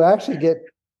you actually get,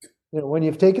 when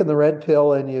you've taken the red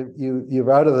pill and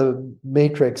you're out of the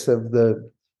matrix of the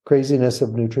craziness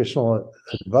of nutritional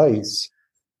advice,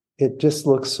 it just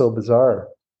looks so bizarre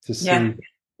to Yeah. see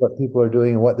what people are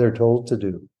doing and what they're told to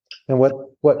do and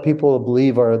what people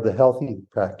believe are the healthy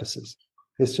practices.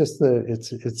 It's just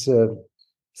it's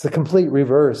a complete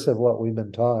reverse of what we've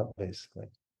been taught, basically.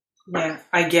 Yeah.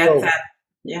 I get So, that.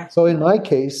 Yeah. so in my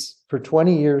case, for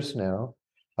 20 years now,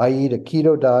 I eat a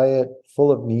keto diet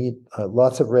full of meat,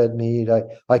 lots of red meat.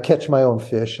 I catch my own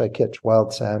fish. I catch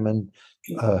wild salmon,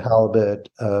 halibut,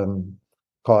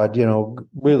 cod,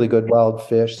 really good wild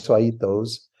fish. So I eat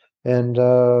those. And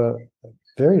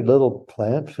very little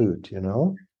plant food,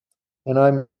 and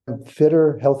I'm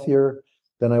fitter, healthier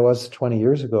than I was 20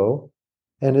 years ago.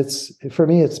 And for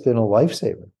me, it's been a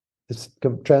lifesaver. It's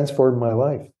transformed my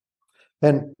life.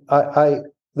 And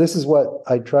this is what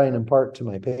I try and impart to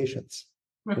my patients.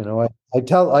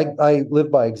 I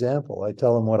live by example. I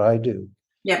tell them what I do.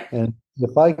 Yeah. And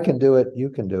if I can do it, you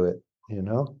can do it.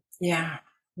 Yeah.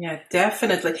 Yeah,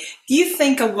 definitely. Do you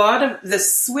think a lot of the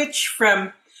switch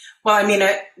from, well, I mean,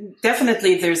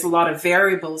 definitely there's a lot of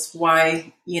variables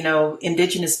why,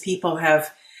 Indigenous people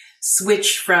have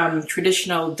switched from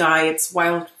traditional diets,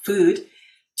 wild food,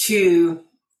 to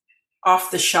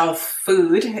off the shelf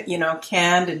food,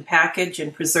 canned and packaged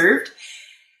and preserved.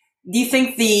 Do you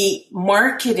think the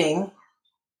marketing,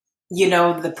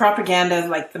 the propaganda,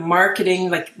 like the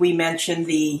marketing, like we mentioned,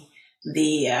 the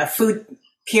food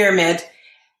pyramid,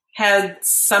 had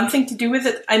something to do with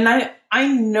it? And I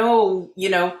know,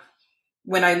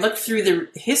 when I look through the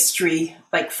history,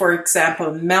 like for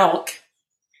example, milk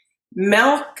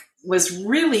was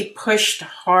really pushed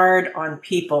hard on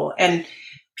people, and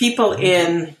people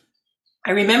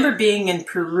I remember being in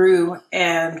Peru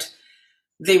and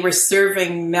they were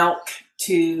serving milk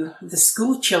to the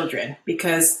school children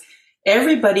because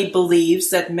everybody believes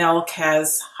that milk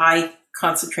has high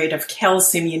concentrate of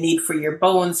calcium you need for your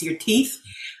bones, your teeth.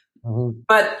 Mhm.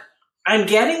 But I'm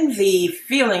getting the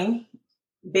feeling,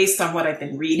 based on what I've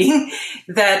been reading,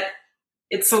 that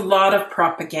it's a lot of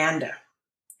propaganda.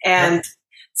 And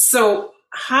so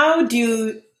how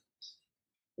do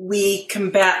we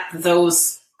combat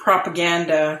those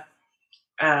propaganda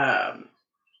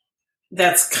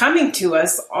that's coming to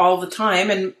us all the time?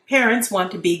 And parents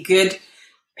want to be good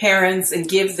parents and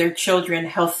give their children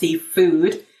healthy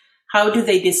food. How do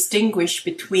they distinguish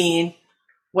between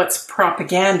what's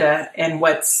propaganda and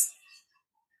what's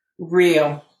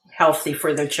real healthy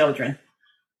for their children?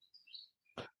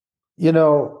 You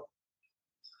know,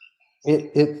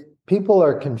 people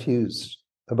are confused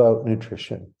about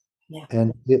nutrition, Yeah.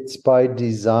 and it's by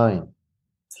design,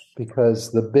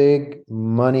 because the big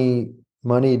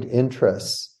moneyed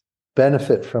interests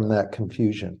benefit from that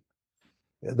confusion.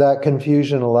 That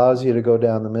confusion allows you to go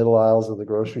down the middle aisles of the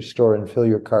grocery store and fill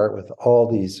your cart with all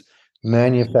these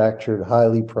manufactured,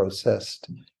 highly processed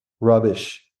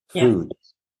rubbish Yeah. food,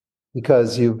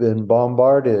 because you've been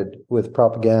bombarded with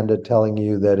propaganda telling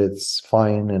you that it's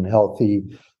fine and healthy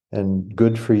and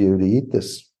good for you to eat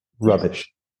this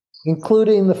rubbish,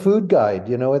 including the food guide.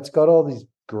 You know, it's got all these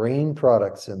grain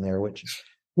products in there, which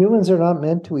humans are not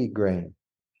meant to eat grain.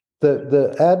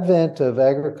 The advent of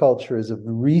agriculture is a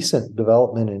recent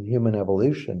development in human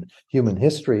evolution, human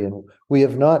history, and we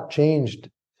have not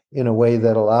changed in a way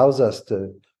that allows us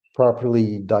to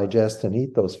properly digest and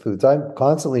eat those foods. I'm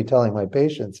constantly telling my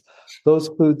patients, those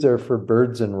foods are for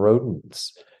birds and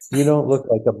rodents. You don't look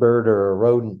like a bird or a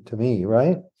rodent to me,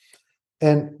 right?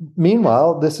 And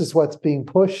meanwhile, this is what's being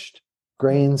pushed: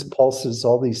 grains, pulses,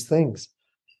 all these things.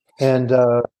 And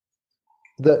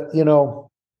the you know,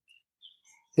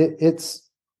 it, it's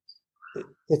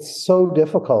it's so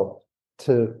difficult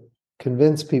to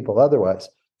convince people otherwise.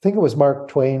 I think it was Mark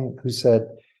Twain who said,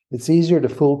 it's easier to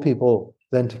fool people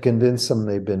than to convince them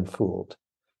they've been fooled.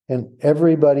 And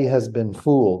everybody has been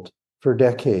fooled for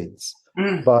decades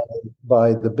Mm.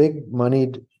 by the big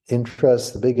moneyed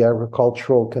interests, the big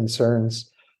agricultural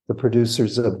concerns, the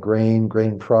producers of grain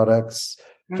products,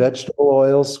 vegetable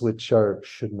oils, which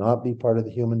should not be part of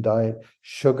the human diet,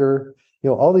 sugar.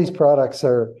 All these products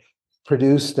are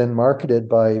produced and marketed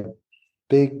by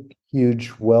big,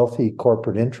 huge, wealthy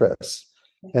corporate interests.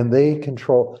 And they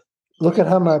control. Look at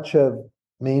how much of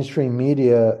mainstream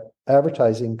media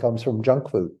advertising comes from junk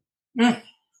food. Mm.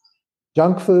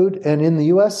 Junk food. And in the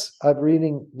US, I'm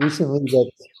reading recently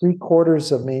that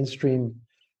 3/4 of mainstream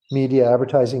media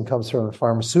advertising comes from the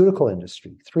pharmaceutical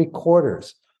industry.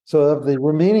 3/4. So of the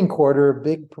remaining quarter, a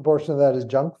big proportion of that is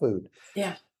junk food.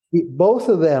 Yeah. Both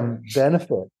of them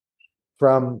benefit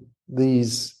from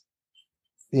these,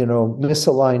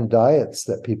 misaligned diets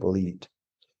that people eat.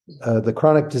 The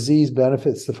chronic disease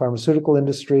benefits the pharmaceutical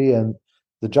industry, and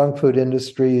the junk food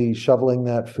industry shoveling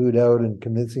that food out and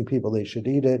convincing people they should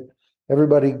eat it.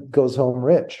 Everybody goes home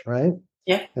rich, right?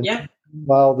 Yeah. And Yeah.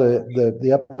 while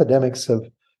the epidemics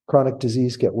of chronic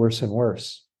disease get worse and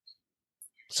worse.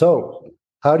 So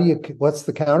what's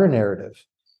the counter narrative?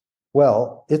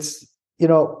 Well, it's,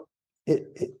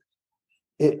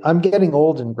 I'm getting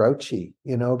old and grouchy,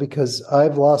 because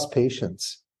I've lost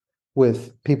patience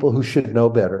with people who should know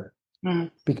better.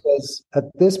 Mm. Because at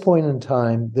this point in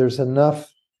time, there's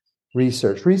enough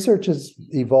research. Research has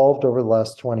evolved over the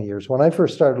last 20 years. When I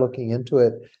first started looking into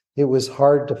it, it was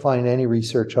hard to find any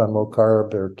research on low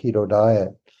carb or keto diet.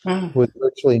 Mm. It was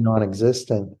virtually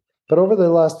non-existent. But over the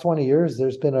last 20 years,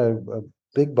 there's been a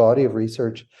big body of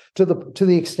research to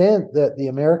the extent that the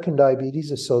American Diabetes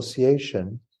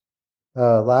Association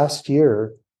last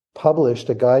year published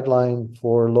a guideline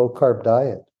for low carb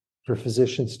diet for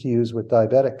physicians to use with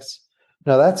diabetics.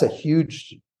 Now, that's a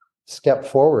huge step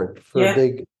forward for a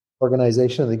big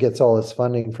organization that gets all its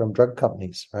funding from drug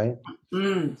companies, right?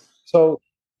 Mm. So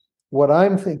what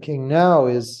I'm thinking now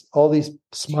is all these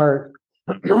smart,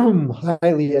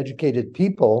 highly educated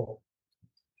people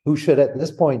who should at this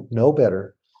point know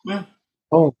better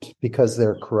don't, because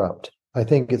they're corrupt. I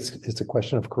think it's a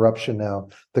question of corruption now.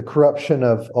 The corruption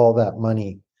of all that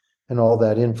money and all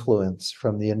that influence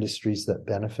from the industries that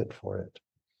benefit for it.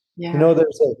 Yeah.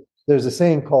 There's a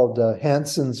saying called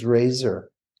Hanson's razor.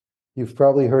 You've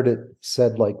probably heard it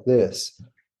said like this: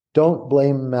 don't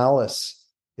blame malice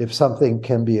if something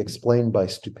can be explained by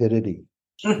stupidity,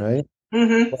 right?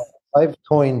 Mm-hmm. Well, I've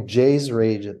coined Jay's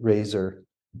razor.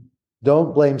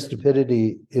 Don't blame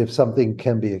stupidity if something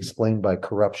can be explained by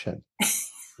corruption,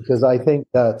 because I think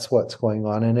that's what's going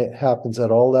on, and it happens at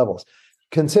all levels.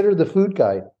 Consider the food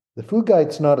guide. The food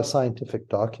guide's not a scientific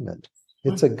document.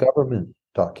 It's a government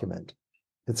document.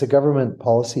 It's a government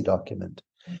policy document.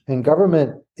 And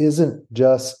government isn't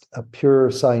just a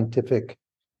pure scientific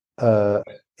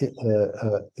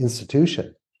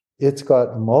institution. It's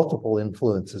got multiple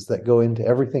influences that go into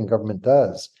everything government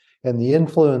does. And the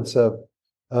influence of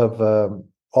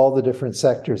all the different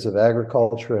sectors of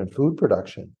agriculture and food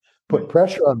production put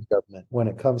pressure on the government when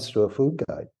it comes to a food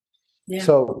guide. Yeah.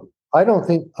 So I don't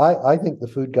think I think the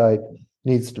food guide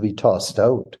needs to be tossed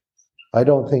out. I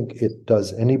don't think it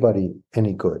does anybody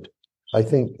any good. I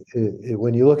think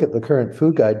when you look at the current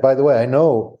food guide, by the way, I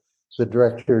know the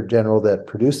director general that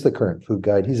produced the current food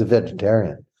guide, he's a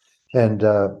vegetarian. And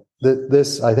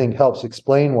this, I think, helps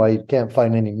explain why you can't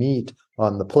find any meat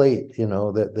on the plate,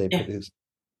 that they produce.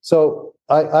 So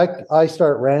I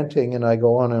start ranting and I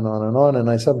go on and on and on. And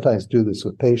I sometimes do this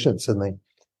with patients and they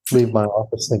leave my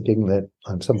office thinking that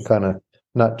I'm some kind of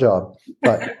nut job.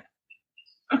 But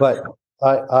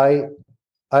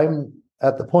I'm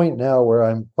at the point now where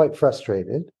I'm quite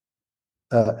frustrated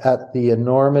at the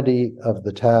enormity of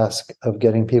the task of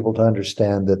getting people to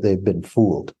understand that they've been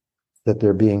fooled, that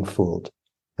they're being fooled,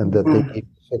 and that they need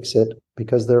to fix it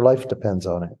because their life depends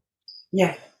on it.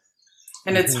 Yeah.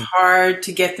 And it's hard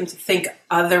to get them to think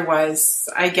otherwise.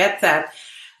 I get that.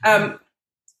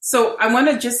 So I want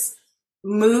to just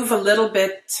move a little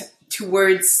bit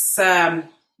towards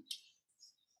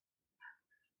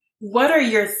what are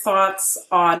your thoughts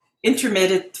on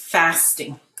intermittent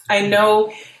fasting? I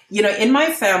know, in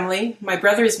my family, my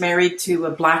brother is married to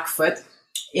a Blackfoot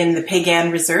in the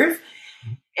Piegan Reserve,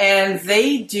 and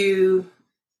they do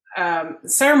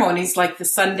ceremonies like the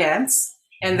Sundance,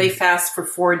 and they fast for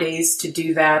 4 days to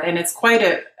do that. And it's quite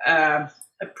a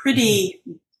pretty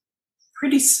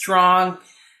strong,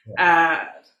 I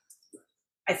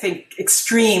think,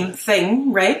 extreme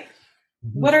thing, right?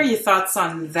 What are your thoughts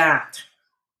on that?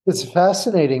 It's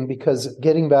fascinating because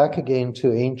getting back again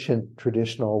to ancient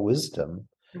traditional wisdom,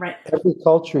 right? Every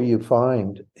culture you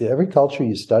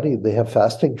study, they have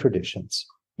fasting traditions.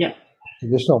 Yeah.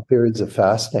 Traditional periods of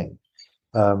fasting.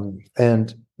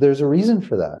 And there's a reason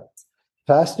for that.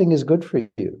 Fasting is good for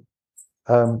you.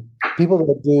 People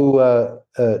that do,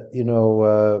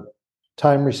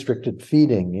 time restricted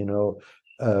feeding,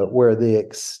 where they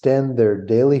extend their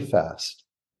daily fast.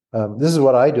 This is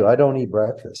what I do. I don't eat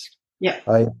breakfast. Yeah.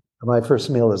 My first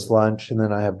meal is lunch, and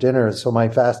then I have dinner. So my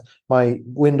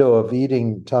window of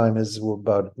eating time is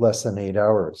about less than 8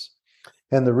 hours.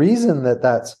 And the reason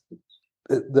that's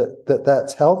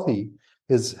healthy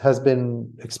has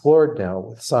been explored now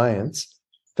with science.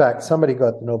 In fact, somebody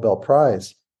got the Nobel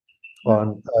Prize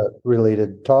on a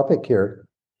related topic here.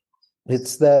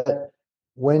 It's that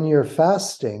when you're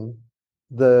fasting,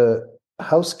 the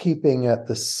housekeeping at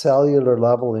the cellular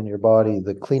level in your body,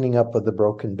 the cleaning up of the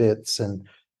broken bits and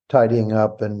tidying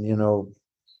up and,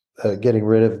 getting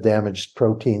rid of damaged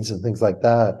proteins and things like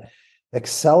that,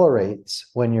 accelerates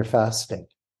when you're fasting.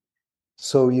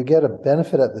 So you get a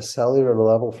benefit at the cellular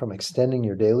level from extending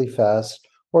your daily fast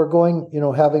or going,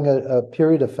 having a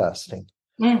period of fasting.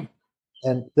 And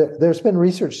there's been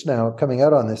research now coming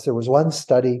out on this. There was one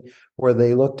study where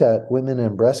they looked at women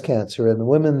and breast cancer, and the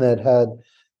women that had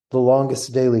the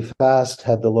longest daily fast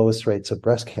had the lowest rates of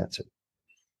breast cancer.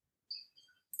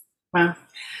 Wow.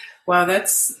 Wow,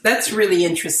 that's really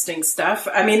interesting stuff.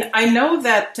 I mean, I know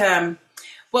that,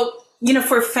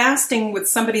 for fasting with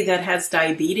somebody that has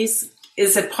diabetes,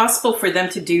 is it possible for them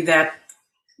to do that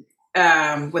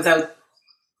without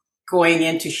going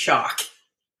into shock?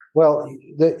 Well,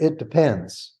 it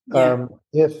depends. Yeah.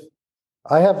 If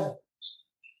I have,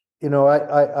 if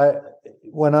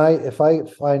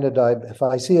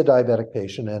I see a diabetic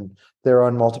patient and they're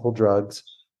on multiple drugs,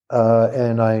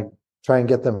 and I try and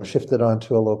get them shifted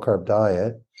onto a low carb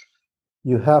diet,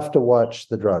 you have to watch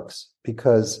the drugs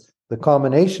because the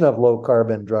combination of low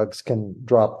carb and drugs can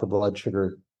drop the blood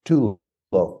sugar too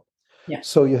low. Yeah.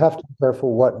 So you have to be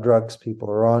careful what drugs people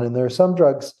are on. And there are some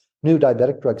drugs, new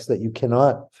diabetic drugs, that you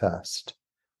cannot fast.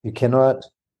 You cannot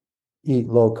eat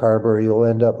low carb or you'll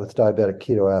end up with diabetic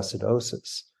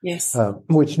ketoacidosis. Yes.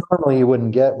 Which normally you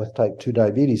wouldn't get with type 2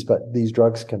 diabetes, but these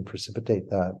drugs can precipitate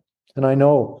that. And I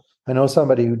know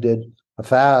somebody who did a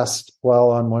fast while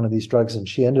on one of these drugs, and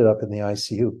she ended up in the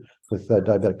ICU with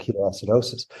diabetic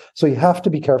ketoacidosis. So you have to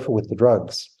be careful with the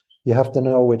drugs. You have to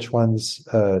know which ones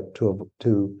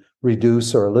to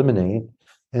reduce or eliminate,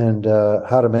 and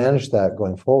how to manage that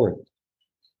going forward.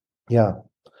 Yeah.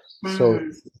 So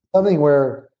something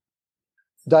where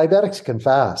diabetics can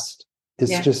fast.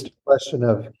 It's just a question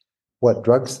of what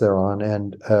drugs they're on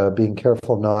and being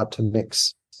careful not to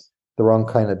mix the wrong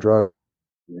kind of drug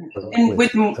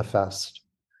with a fast.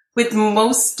 Would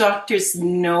most doctors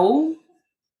know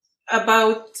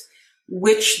about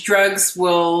which drugs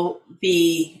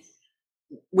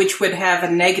which would have a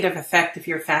negative effect if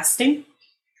you're fasting.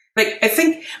 Like, I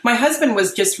think my husband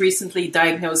was just recently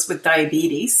diagnosed with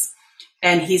diabetes,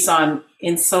 and he's on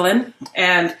insulin,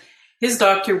 and his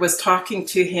doctor was talking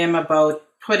to him about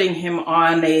putting him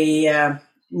on a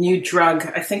new drug.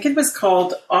 I think it was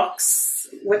called it's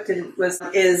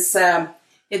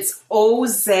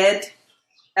OZ.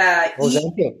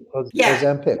 Ozempic.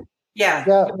 Ozempic. Yeah.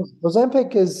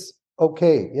 Ozempic is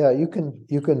okay. Yeah, you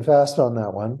can fast on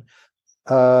that one.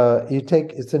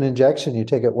 It's an injection. You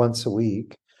take it once a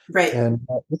week. Right. And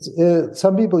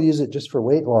some people use it just for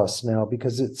weight loss now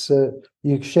because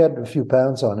you shed a few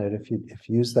pounds on it if you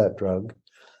use that drug.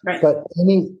 Right. But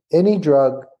any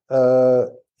drug,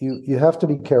 you have to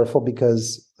be careful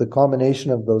because the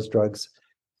combination of those drugs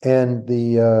and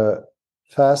the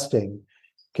fasting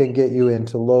can get you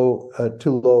into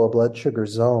too low a blood sugar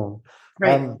zone.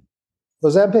 Right.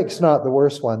 Ozempic's not the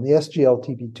worst one. The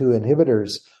SGLT2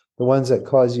 inhibitors, the ones that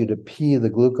cause you to pee the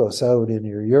glucose out in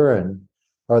your urine,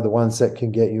 are the ones that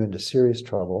can get you into serious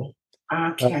trouble.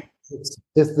 Okay.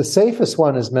 The safest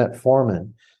one is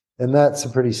metformin, and that's a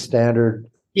pretty standard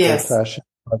fashion.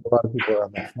 A lot of people are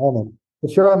on metformin.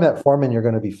 If you're on metformin, you're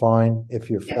going to be fine if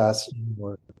you're fasting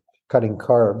or cutting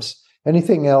carbs.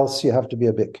 Anything else, you have to be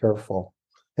a bit careful.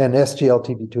 And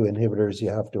SGLT2 inhibitors, you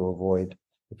have to avoid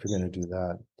if you're going to do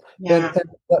that. Yeah. And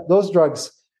those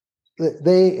drugs,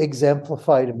 they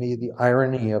exemplify to me the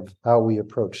irony of how we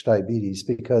approach diabetes,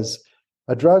 because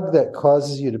a drug that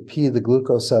causes you to pee the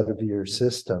glucose out of your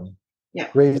system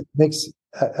makes,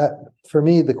 for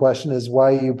me, the question is,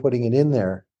 why are you putting it in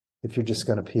there if you're just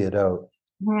going to pee it out?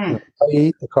 Why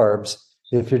eat the carbs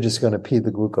if you're just going to pee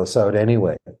the glucose out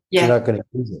anyway? You're not going to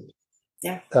use it.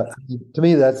 Yeah. To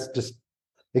me, that's just,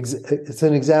 it's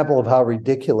an example of how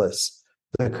ridiculous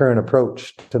the current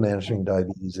approach to managing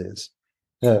diabetes is.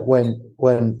 When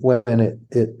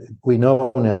we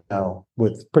know now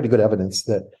with pretty good evidence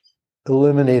that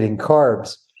eliminating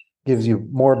carbs gives you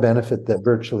more benefit than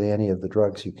virtually any of the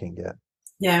drugs you can get.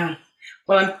 Yeah.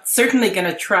 Well, I'm certainly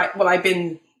going to try. Well, I've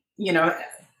been,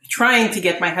 trying to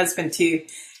get my husband to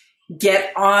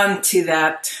get on to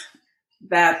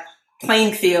that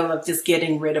playing field of just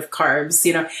getting rid of carbs.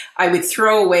 I wowould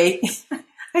throw away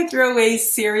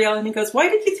cereal, and he goes, "Why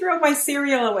did you throw my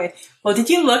cereal away?" Well, did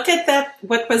you look at that?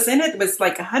 What was in it? It was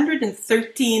like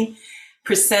 113%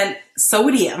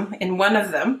 sodium in one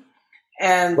of them.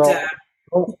 And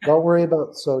don't worry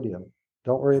about sodium.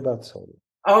 Don't worry about sodium.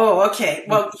 Oh, okay.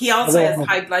 Well, he also has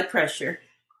high blood pressure.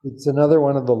 It's another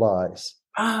one of the lies.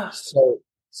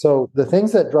 So the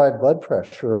things that drive blood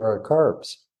pressure are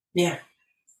carbs. Yeah.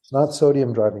 It's not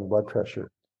sodium driving blood pressure.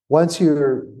 Once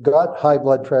you've got high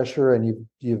blood pressure and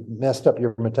you've messed up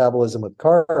your metabolism with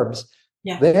carbs,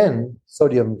 then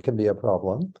sodium can be a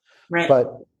problem. Right. But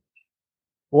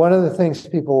one of the things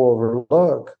people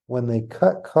overlook when they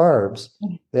cut carbs,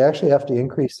 they actually have to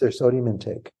increase their sodium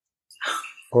intake,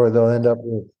 or they'll end up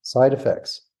with side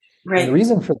effects. Right. And the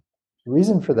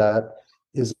reason for that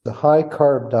is the high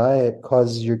carb diet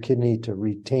causes your kidney to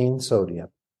retain sodium.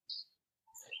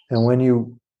 And when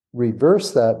you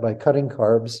reverse that by cutting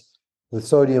carbs, the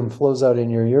sodium flows out in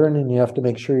your urine, and you have to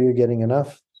make sure you're getting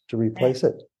enough to replace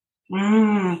it.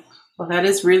 Well, that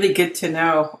is really good to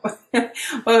know.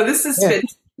 Well, this has been...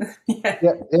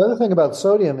 The other thing about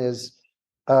sodium is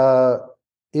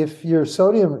if your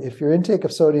intake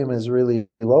of sodium is really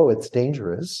low, it's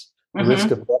dangerous. The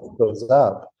risk of death goes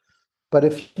up. But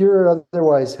if you're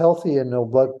otherwise healthy and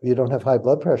you don't have high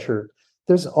blood pressure,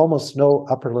 there's almost no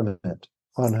upper limit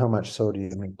on how much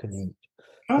sodium you can eat.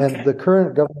 Okay. And the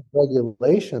current government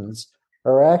regulations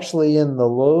are actually in the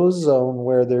low zone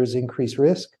where there's increased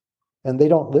risk, and they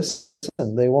don't listen.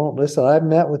 They won't listen. I've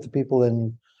met with the people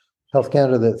in Health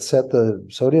Canada that set the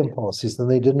sodium policies,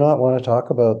 and they did not want to talk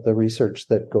about the research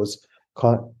that goes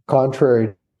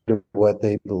contrary to what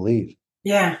they believe.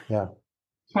 Yeah.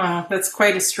 Wow, that's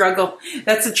quite a struggle.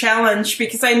 That's a challenge,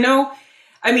 because I know,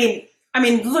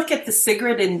 look at the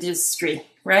cigarette industry,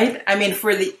 right?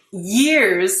 For the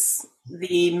years,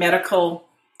 the medical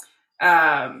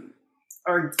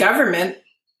or government,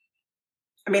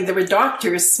 there were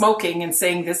doctors smoking and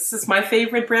saying, "This is my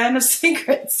favorite brand of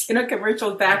cigarettes,"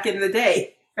 commercials back in the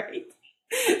day, right?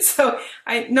 So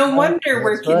no wonder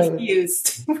we're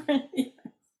confused. Right.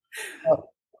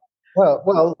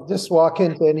 Well, just walk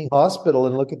into any hospital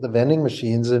and look at the vending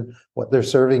machines and what they're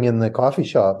serving in the coffee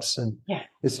shops, and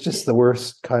it's just the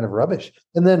worst kind of rubbish.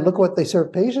 And then look what they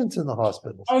serve patients in the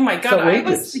hospitals. Oh my God, I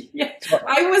was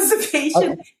a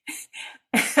patient.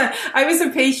 I was a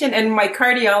patient, and my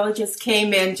cardiologist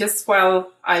came in just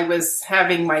while I was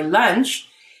having my lunch,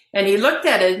 And he looked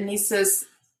at it and he says,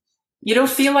 "You don't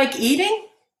feel like eating?"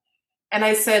 And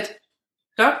I said,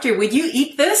 "Doctor, would you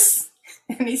eat this?"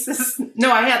 And he says,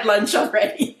 "No, I had lunch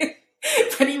already."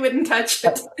 But he wouldn't touch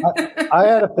it. I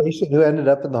had a patient who ended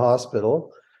up in the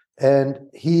hospital, and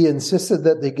he insisted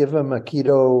that they give him a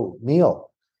keto meal.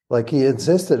 Like he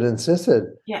insisted.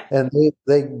 Yeah. And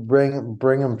they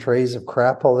bring him trays of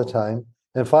crap all the time.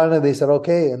 And finally they said,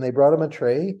 okay. And they brought him a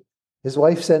tray. His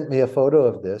wife sent me a photo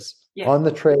of this. Yeah. On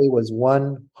the tray was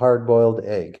one hard-boiled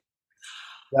egg.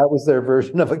 That was their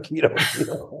version of a keto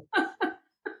meal.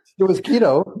 It was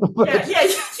keto.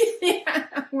 Yeah.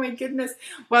 Oh my goodness.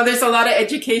 Well, there's a lot of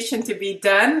education to be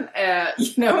done,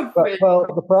 Well,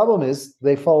 the problem is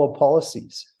they follow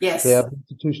policies. Yes. They have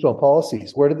institutional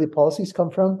policies. Where do the policies come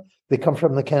from? They come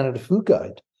from the Canada Food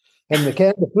Guide. And the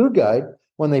Canada Food Guide,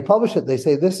 when they publish it, they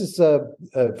say this is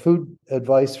food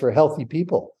advice for healthy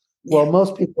people. Well,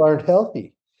 most people aren't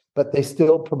healthy, but they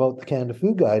still promote the Canada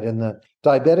Food Guide, and the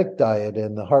diabetic diet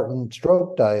and the heart and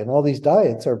stroke diet, and all these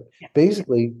diets are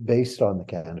basically based on the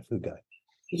Canada Food Guide.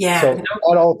 Yeah. So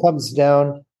that all comes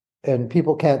down, and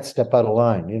people can't step out of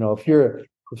line. If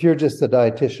you're just a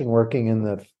dietitian working in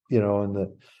the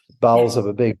bowels of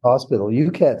a big hospital, you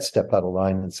can't step out of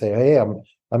line and say, "Hey, I'm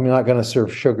not going to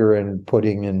serve sugar and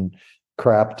pudding and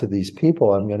crap to these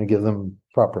people. I'm going to give them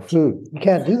proper food." You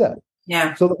can't do that.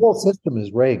 Yeah. So the whole system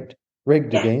is rigged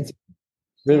against it.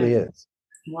 It really is.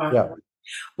 Wow. Yeah.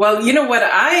 Well, you know what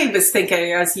I was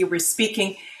thinking as you were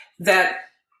speaking, that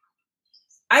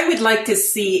I would like to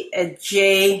see a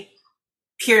J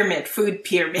pyramid, food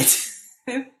pyramid,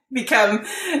 become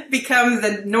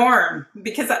the norm,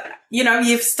 because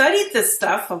you've studied this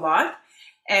stuff a lot,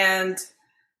 and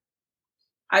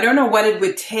I don't know what it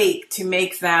would take to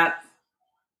make that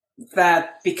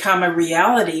become a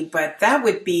reality, but that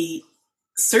would be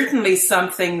certainly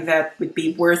something that would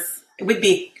be it would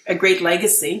be a great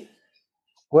legacy.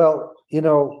 Well,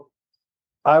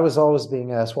 I was always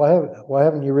being asked, why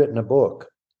haven't you written a book?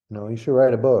 You should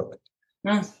write a book.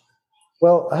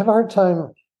 Well, I have a hard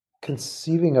time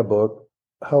conceiving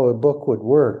how a book would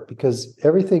work, because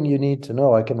everything you need to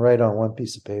know I can write on one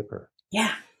piece of paper.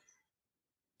 Yeah.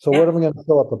 So what am I going to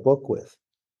fill up a book with?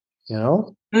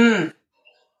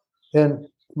 And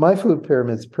my food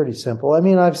pyramid is pretty simple. I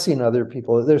mean, I've seen other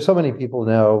people. There's so many people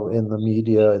now in the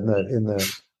media, in the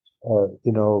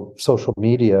social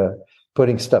media,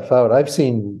 putting stuff out. I've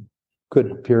seen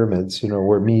good pyramids,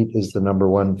 where meat is the number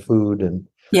one food, and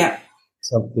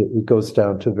it goes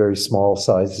down to very small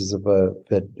sizes of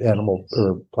animal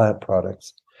or plant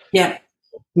products. Yeah,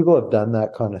 people have done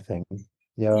that kind of thing.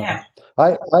 Yeah.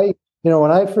 I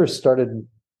when I first started,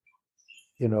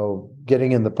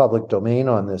 getting in the public domain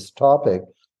on this topic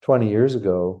 20 years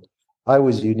ago, I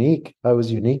was unique. I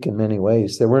was unique in many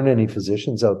ways. There weren't any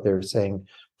physicians out there saying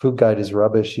food guide is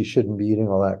rubbish, you shouldn't be eating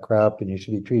all that crap, and you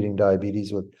should be treating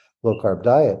diabetes with low carb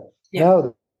diet.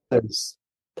 Now there's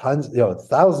tons,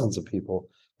 thousands of people,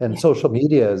 and social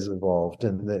media has evolved,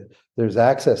 and there's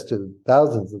access to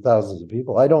thousands and thousands of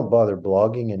people. I don't bother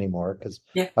blogging anymore because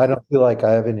I don't feel like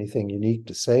I have anything unique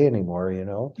to say anymore.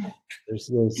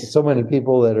 There's so many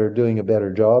people that are doing a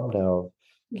better job now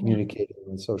communicating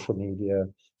on social media.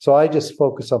 So I just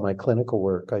focus on my clinical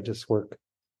work. I just work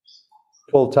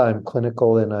full-time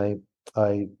clinical, and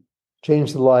I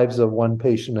change the lives of one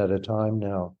patient at a time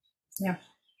now. Yeah.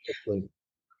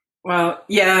 Well,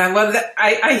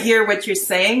 I hear what you're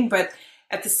saying, but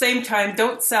at the same time,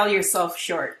 don't sell yourself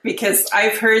short, because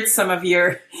I've heard some of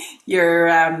your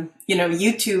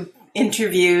YouTube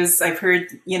interviews. I've heard,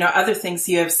 other things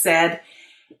you have said,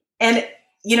 and,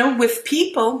 with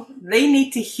people, they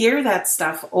need to hear that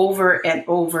stuff over and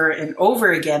over and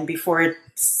over again before it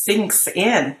sinks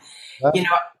in,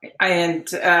 and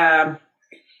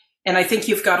I think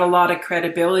you've got a lot of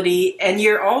credibility, and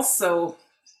you're also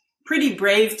pretty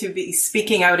brave to be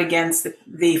speaking out against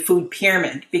the food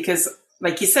pyramid, because,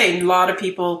 like you say, a lot of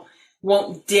people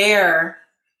won't dare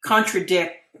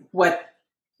contradict what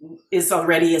is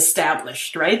already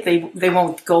established, right? They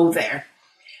won't go there.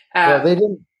 They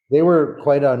didn't. They were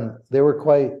quite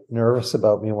nervous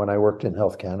about me when I worked in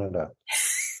Health Canada.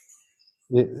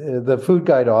 The food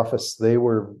guide office, they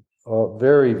were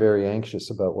very, very anxious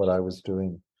about what I was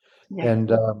doing. Yeah.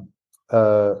 And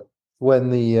when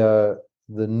the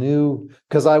new,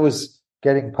 because I was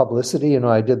getting publicity,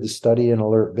 I did the study in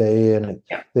Alert Bay, and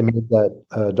they made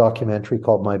that documentary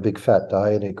called My Big Fat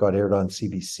Diet. It got aired on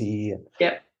CBC.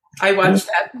 Yeah, I watched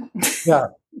that. Yeah,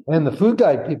 and the food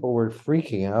guide people were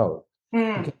freaking out.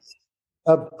 Because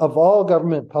of all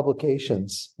government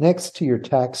publications, next to your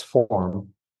tax form,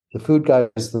 the food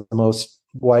guide is the most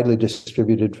widely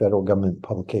distributed federal government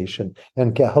publication.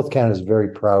 And Health Canada is very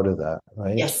proud of that,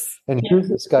 right? Yes. And Yeah. here's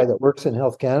this guy that works in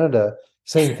Health Canada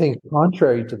saying things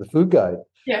contrary to the food guide.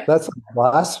 Yeah. That's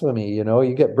blasphemy,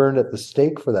 you get burned at the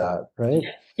stake for that, right?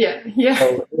 Yeah. Yeah.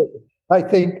 So I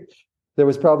think there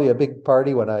was probably a big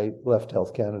party when I left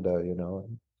Health Canada.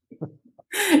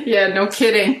 Yeah, no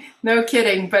kidding. No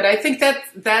kidding. But I think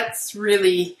that's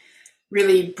really,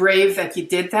 really brave that you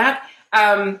did that.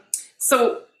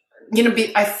 So,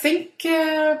 I think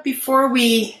before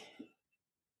I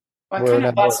kind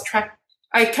of lost track.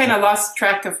 I kind of lost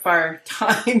track of our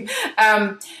time.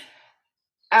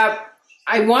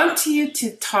 I want you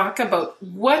to talk about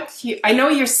I know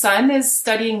your son is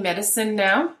studying medicine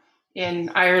now in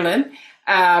Ireland.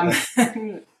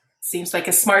 Seems like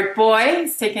a smart boy.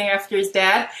 He's taking after his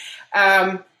dad.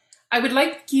 I would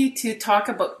like you to talk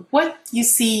about what you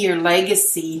see your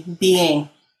legacy being.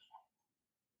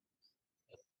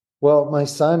 Well, my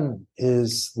son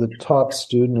is the top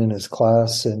student in his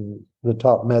class in the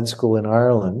top med school in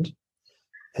Ireland.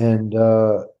 And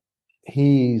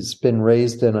he's been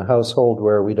raised in a household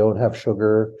where we don't have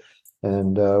sugar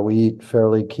and we eat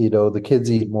fairly keto. The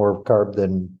kids eat more carb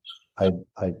than I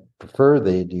prefer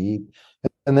they'd eat.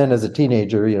 And then as a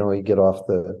teenager, you get off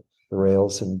the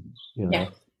rails and, Yeah.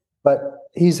 but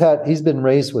he's been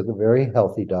raised with a very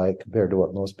healthy diet compared to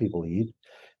what most people eat.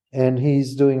 And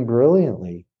he's doing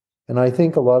brilliantly. And I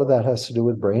think a lot of that has to do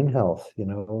with brain health,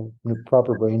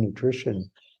 proper brain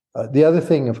nutrition. The other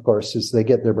thing, of course, is they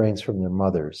get their brains from their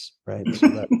mothers, right?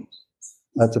 So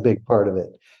that's a big part of it.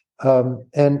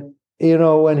 And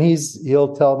when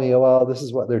he'll tell me, oh, well, this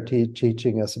is what they're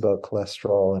teaching us about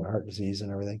cholesterol and heart disease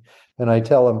and everything. And I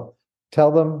tell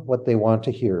them what they want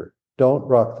to hear. Don't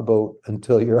rock the boat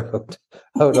until you're out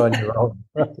on your own.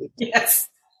 Right? Yes.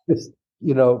 Just,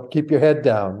 keep your head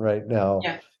down right now.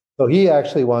 Yeah. So he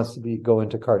actually wants to go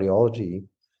into cardiology,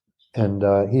 and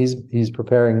he's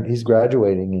preparing. He's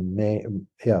graduating in May.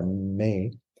 Yeah,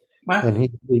 May. Wow. And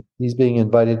he's being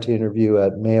invited to interview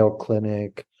at Mayo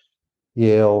Clinic,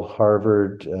 Yale,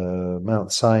 Harvard,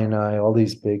 Mount Sinai, all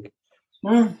these big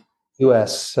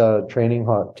U.S.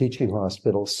 teaching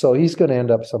hospitals. So he's going to end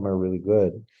up somewhere really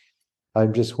good.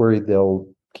 I'm just worried they'll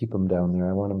keep him down there.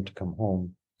 I want him to come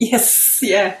home. Yes.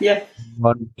 Yeah. Yeah. I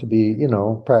want him to be,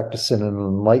 practice in an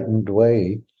enlightened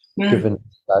way, given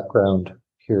his background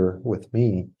here with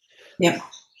me. Yeah.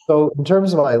 So in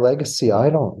terms of my legacy,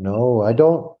 I don't know. I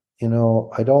don't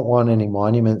want any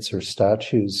monuments or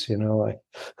statues, my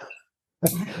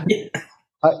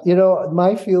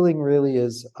feeling really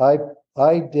is I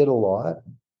did a lot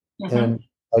and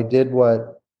I did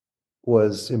what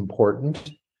was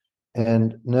important.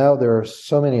 And now there are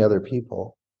so many other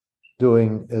people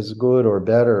doing as good or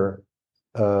better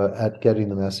at getting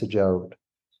the message out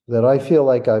that I feel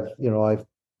like I've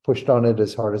pushed on it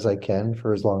as hard as I can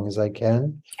for as long as I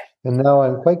can. And now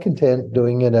I'm quite content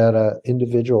doing it at an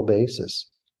individual basis.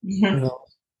 And,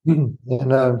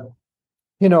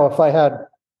 if I had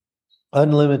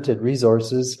unlimited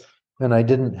resources and I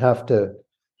didn't have to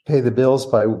pay the bills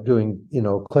by doing,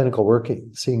 clinical work,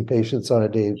 seeing patients on a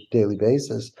daily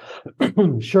basis,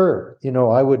 sure,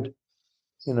 I would,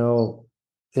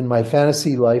 in my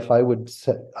fantasy life, I would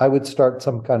start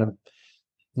some kind of,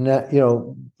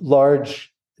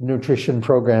 large nutrition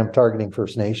program targeting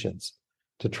First Nations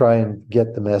to try and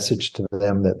get the message to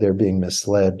them that they're being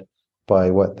misled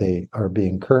by what they are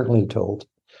being currently told.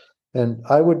 And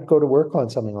I would go to work on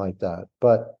something like that.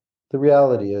 But the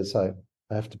reality is I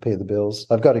have to pay the bills.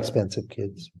 I've got expensive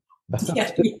kids.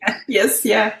 Yes.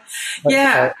 Yeah.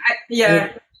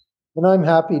 And I'm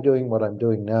happy doing what I'm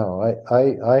doing now.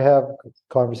 I have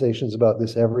conversations about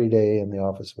this every day in the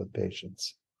office with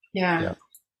patients. Yeah.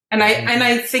 And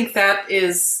I think that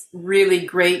is really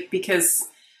great, because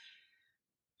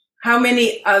how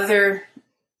many other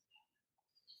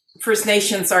First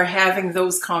Nations are having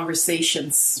those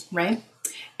conversations, right?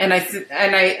 And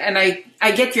I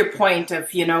get your point of,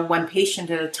 one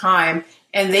patient at a time,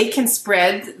 and they can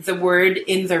spread the word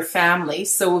in their family.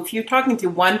 So if you're talking to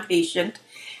one patient,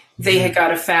 they had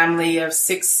got a family of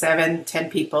 6, 7, 10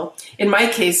 people. In my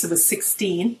case, it was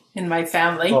 16 in my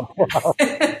family. Oh, wow.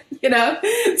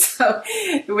 So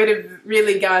it would have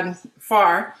really gone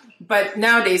far. But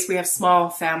nowadays we have small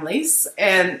families,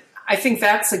 and I think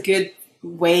that's a good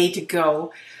way to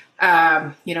go.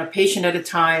 Patient at a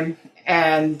time,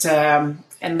 and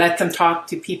let them talk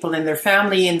to people in their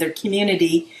family, in their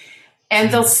community,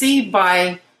 and they'll see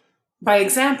by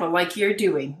example, like you're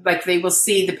doing. Like they will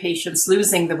see the patients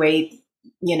losing the weight,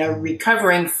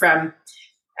 recovering from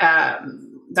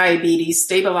diabetes,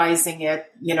 stabilizing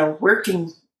it,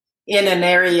 working in an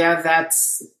area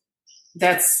that's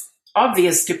that's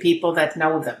obvious to people that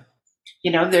know them.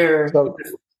 They're, So,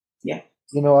 yeah,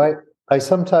 I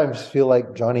sometimes feel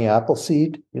like Johnny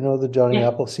Appleseed, the Johnny yeah,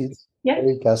 Appleseed, yeah.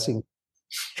 guessing,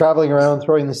 traveling around,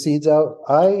 throwing the seeds out.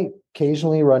 I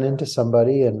occasionally run into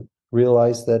somebody and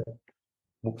realize that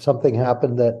something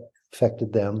happened that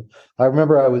affected them. I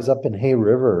remember I was up in Hay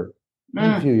River a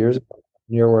Mm. few years ago,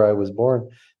 near where I was born,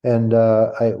 and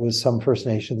it was some First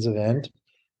Nations event.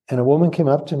 And a woman came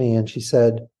up to me and she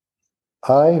said,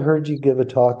 I heard you give a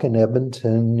talk in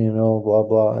Edmonton, blah,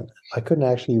 blah. I couldn't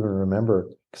actually even remember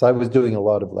because I was doing a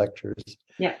lot of lectures.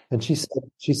 Yeah. And she said,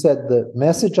 the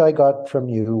message I got from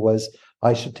you was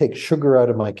I should take sugar out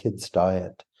of my kids'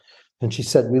 diet. And she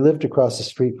said, we lived across the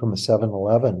street from a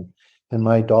 7-Eleven. And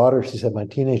my daughter, she said, my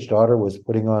teenage daughter was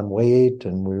putting on weight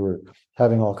and we were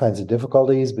having all kinds of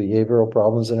difficulties, behavioral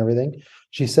problems and everything.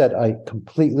 She said, I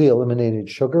completely eliminated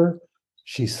sugar.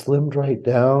 She slimmed right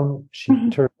down. She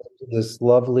Mhm. turned into this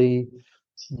lovely,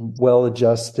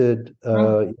 well-adjusted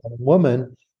Mm. young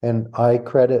woman. And I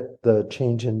credit the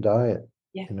change in diet,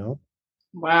 Yeah. you know?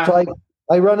 So Wow.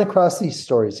 I run across these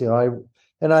stories, I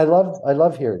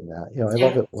love hearing that. I love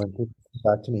Yeah. it when people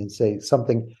come back to me and say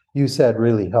something you said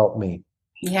really helped me.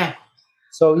 Yeah.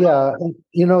 So yeah, and,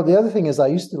 the other thing is I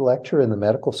used to lecture in the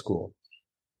medical school,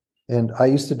 and I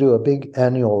used to do a big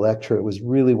annual lecture. It was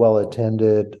really well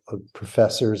attended.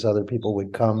 Professors, other people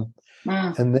would come,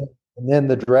 Mm. and then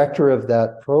the director of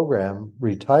that program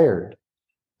retired,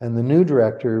 and the new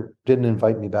director didn't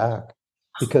invite me back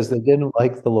because they didn't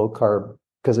like the low carb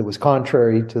because it was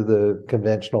contrary to the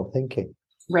conventional thinking,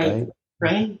 Right. right?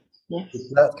 Right. Yes.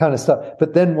 That kind of stuff.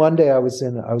 But then one day I was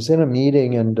in a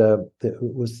meeting, and it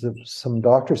was some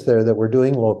doctors there that were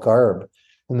doing low carb,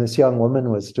 and this young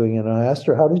woman was doing it. And I asked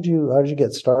her, how did you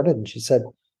get started? And she said,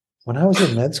 when I was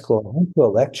in med school, I went to a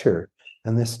lecture,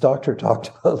 and this doctor talked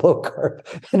about low carb,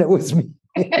 and it was me.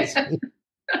 It was me.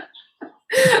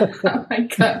 Oh my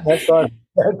God.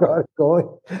 that got it going.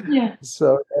 Yeah.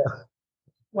 So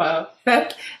Wow.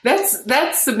 That's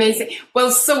amazing.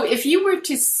 Well, so if you were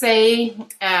to say,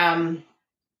 have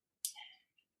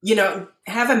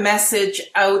a message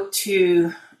out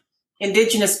to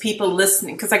Indigenous people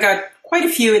listening, because I got quite a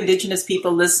few Indigenous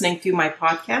people listening to my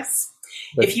podcasts.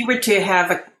 but, If you were to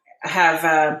have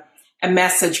a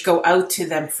message go out to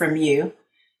them from you,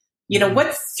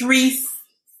 what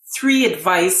three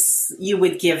advice you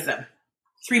would give them?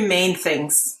 Three main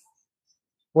things.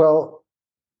 well,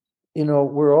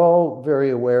 we're all very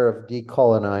aware of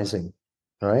decolonizing,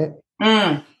 right?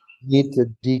 Mm. You need to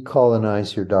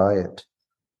decolonize your diet.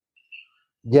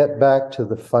 Get back to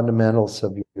the fundamentals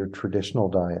of your traditional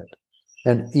diet.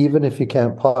 And even if you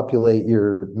can't populate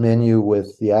your menu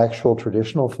with the actual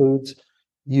traditional foods,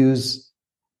 use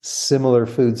similar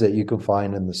foods that you can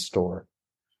find in the store.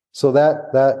 So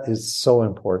that is so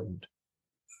important.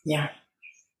 Yeah.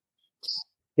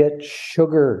 Get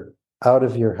sugar out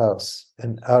of your house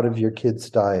and out of your kids'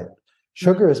 diet.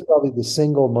 Sugar is probably the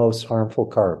single most harmful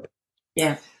carb.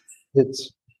 Yeah.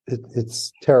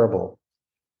 It's terrible.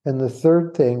 And the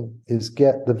third thing is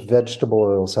get the vegetable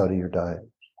oils out of your diet.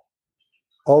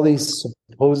 All these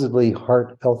supposedly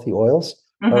heart healthy oils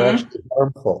are actually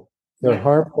harmful. They're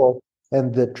harmful.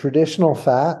 And the traditional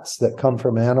fats that come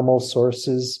from animal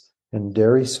sources and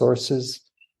dairy sources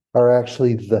are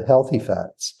actually the healthy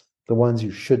fats, the ones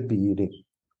you should be eating.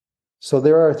 So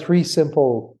there are three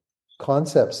simple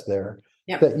concepts there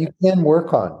that you can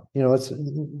work on.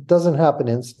 It doesn't happen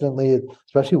instantly,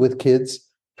 especially with kids.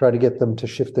 Try to get them to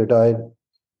shift their diet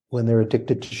when they're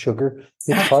addicted to sugar.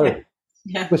 It's hard.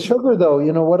 Yeah. With sugar, though,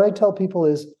 what I tell people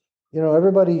is,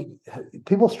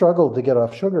 people struggle to get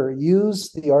off sugar.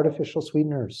 Use the artificial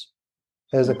sweeteners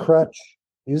as a crutch.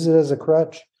 Use it as a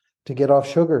crutch to get off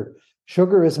sugar.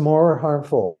 Sugar is more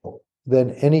harmful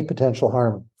than any potential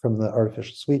harm from the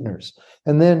artificial sweeteners.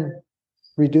 And then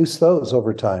reduce those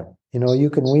over time. You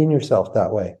can wean yourself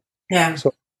that way. Yeah.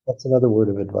 So that's another word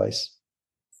of advice.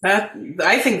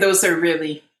 I think those are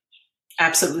really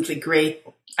absolutely great.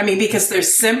 I mean, because they're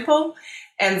simple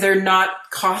and they're not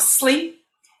costly,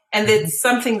 and it's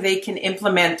something they can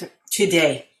implement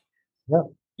today.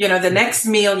 Yeah. The next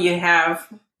meal you have,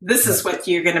 this is what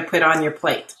you're going to put on your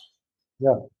plate.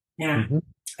 Yeah. Yeah. Mm-hmm.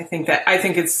 I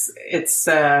think it's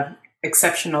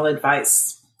exceptional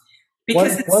advice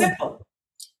because it's simple.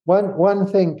 One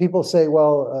thing people say,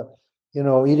 well,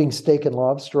 eating steak and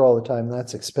lobster all the time,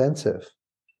 that's expensive.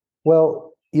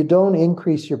 Well, you don't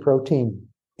increase your protein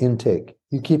intake.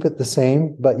 You keep it the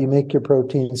same, but you make your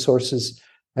protein sources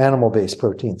animal-based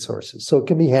protein sources. So it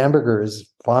can be hamburgers,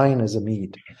 fine as a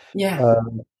meat. Yeah.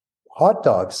 Hot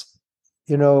dogs,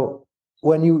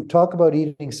 when you talk about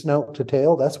eating snout to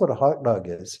tail, that's what a hot dog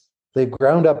is. They've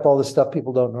ground up all the stuff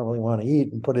people don't normally want to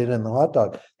eat and put it in the hot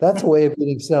dog. That's a way of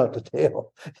eating snout to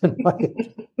tail.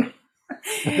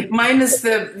 Mine is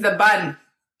the bun.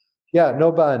 Yeah,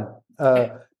 no bun.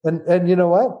 And you know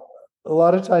what? A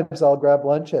lot of times I'll grab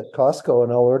lunch at Costco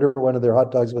and I'll order one of their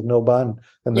hot dogs with no bun,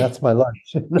 and that's my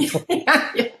lunch. You know?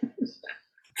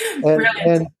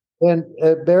 Yeah. And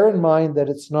bear in mind that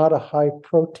it's not a high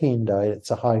protein diet;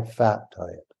 it's a high fat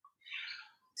diet.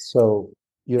 So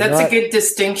that's a good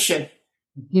distinction.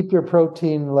 Keep your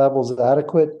protein levels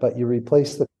adequate, but you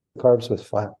replace the carbs with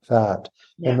fat.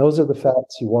 Yeah. And those are the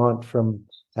fats you want from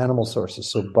animal sources.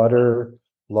 So butter,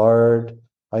 lard,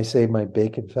 I save my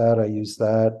bacon fat, I use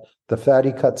that. The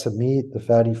fatty cuts of meat, the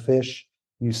fatty fish,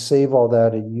 you save all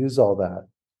that and use all that.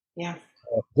 Yeah.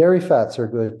 Dairy fats are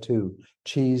good too.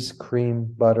 Cheese,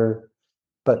 cream, butter.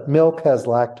 But milk has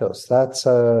lactose. That's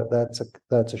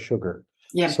a sugar.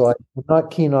 Yeah. So I'm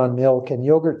not keen on milk, and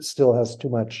yogurt still has too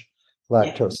much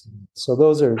lactose. Yeah. So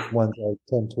those are ones I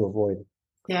tend to avoid.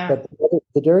 Yeah. But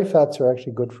the dairy fats are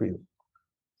actually good for you.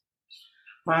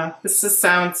 Wow,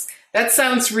 that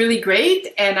sounds really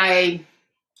great, and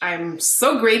I'm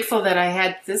so grateful that I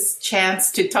had this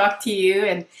chance to talk to you.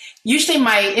 And usually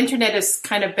my internet is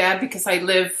kind of bad because I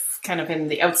live kind of in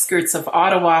the outskirts of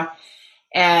Ottawa,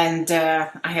 and I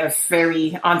have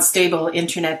very unstable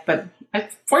internet, but I'm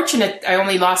fortunate I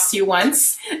only lost you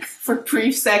once for a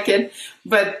brief second.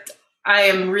 But I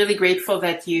am really grateful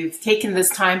that you've taken this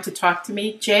time to talk to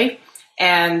me, Jay.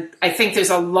 And I think there's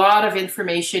a lot of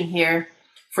information here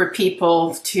for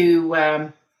people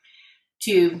to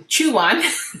chew on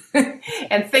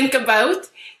and think about,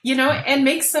 you know, and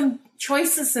make some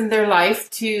choices in their life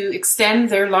to extend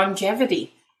their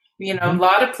longevity. You know, a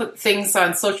lot of things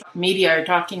on social media are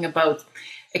talking about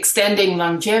extending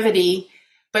longevity,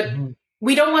 but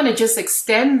we don't want to just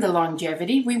extend the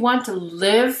longevity. We want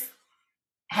to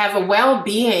have a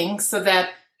well-being so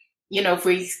that, you know, if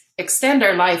we extend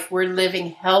our life, we're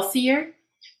living healthier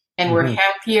and we're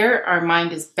happier. Our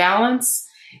mind is balanced.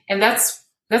 And that's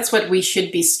what we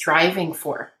should be striving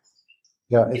for.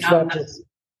 Yeah, it's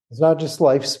not just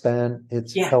lifespan,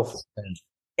 it's health span.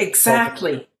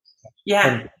 Exactly. Health. Yeah.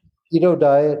 And keto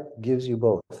diet gives you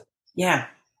both. Yeah.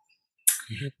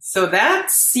 So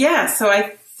so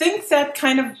I think that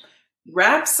kind of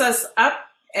wraps us up.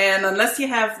 And unless you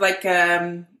have like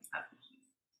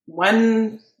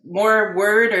one more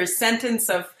word or sentence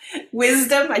of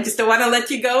wisdom, I just don't want to let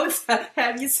you go.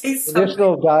 Have you say something?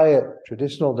 Traditional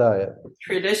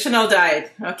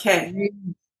diet. Okay.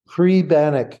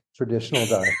 Pre-Bannock traditional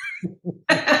diet.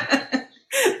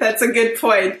 That's a good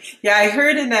point. Yeah, I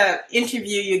heard in an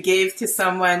interview you gave to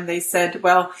someone, they said,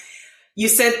 well, you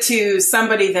said to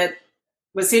somebody that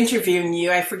was interviewing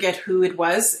you, I forget who it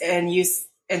was, and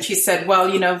she said, well,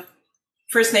 you know,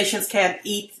 First Nations can't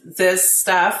eat this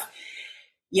stuff.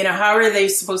 You know, how are they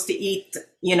supposed to eat?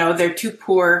 You know, they're too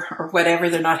poor or whatever.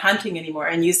 They're not hunting anymore.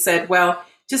 And you said, well,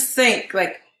 just think,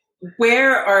 like,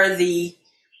 where are the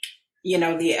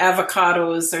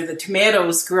avocados or the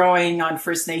tomatoes growing on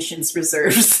First Nations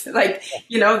reserves? Like,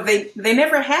 you know, they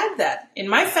never had that. In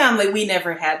my family, we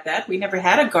never had that. We never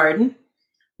had a garden.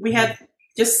 We had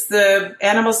just the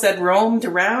animals that roamed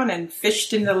around and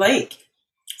fished in the lake,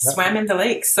 swam in the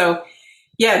lake. So,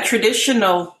 yeah,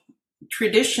 traditional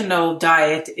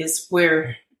diet is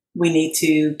where we need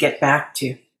to get back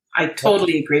to. I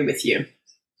totally agree with you.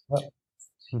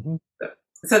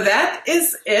 So that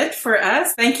is it for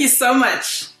us. Thank you so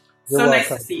much. You're welcome. Nice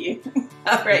to see you.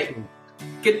 All right.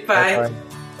 Goodbye.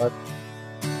 Bye-bye. Bye.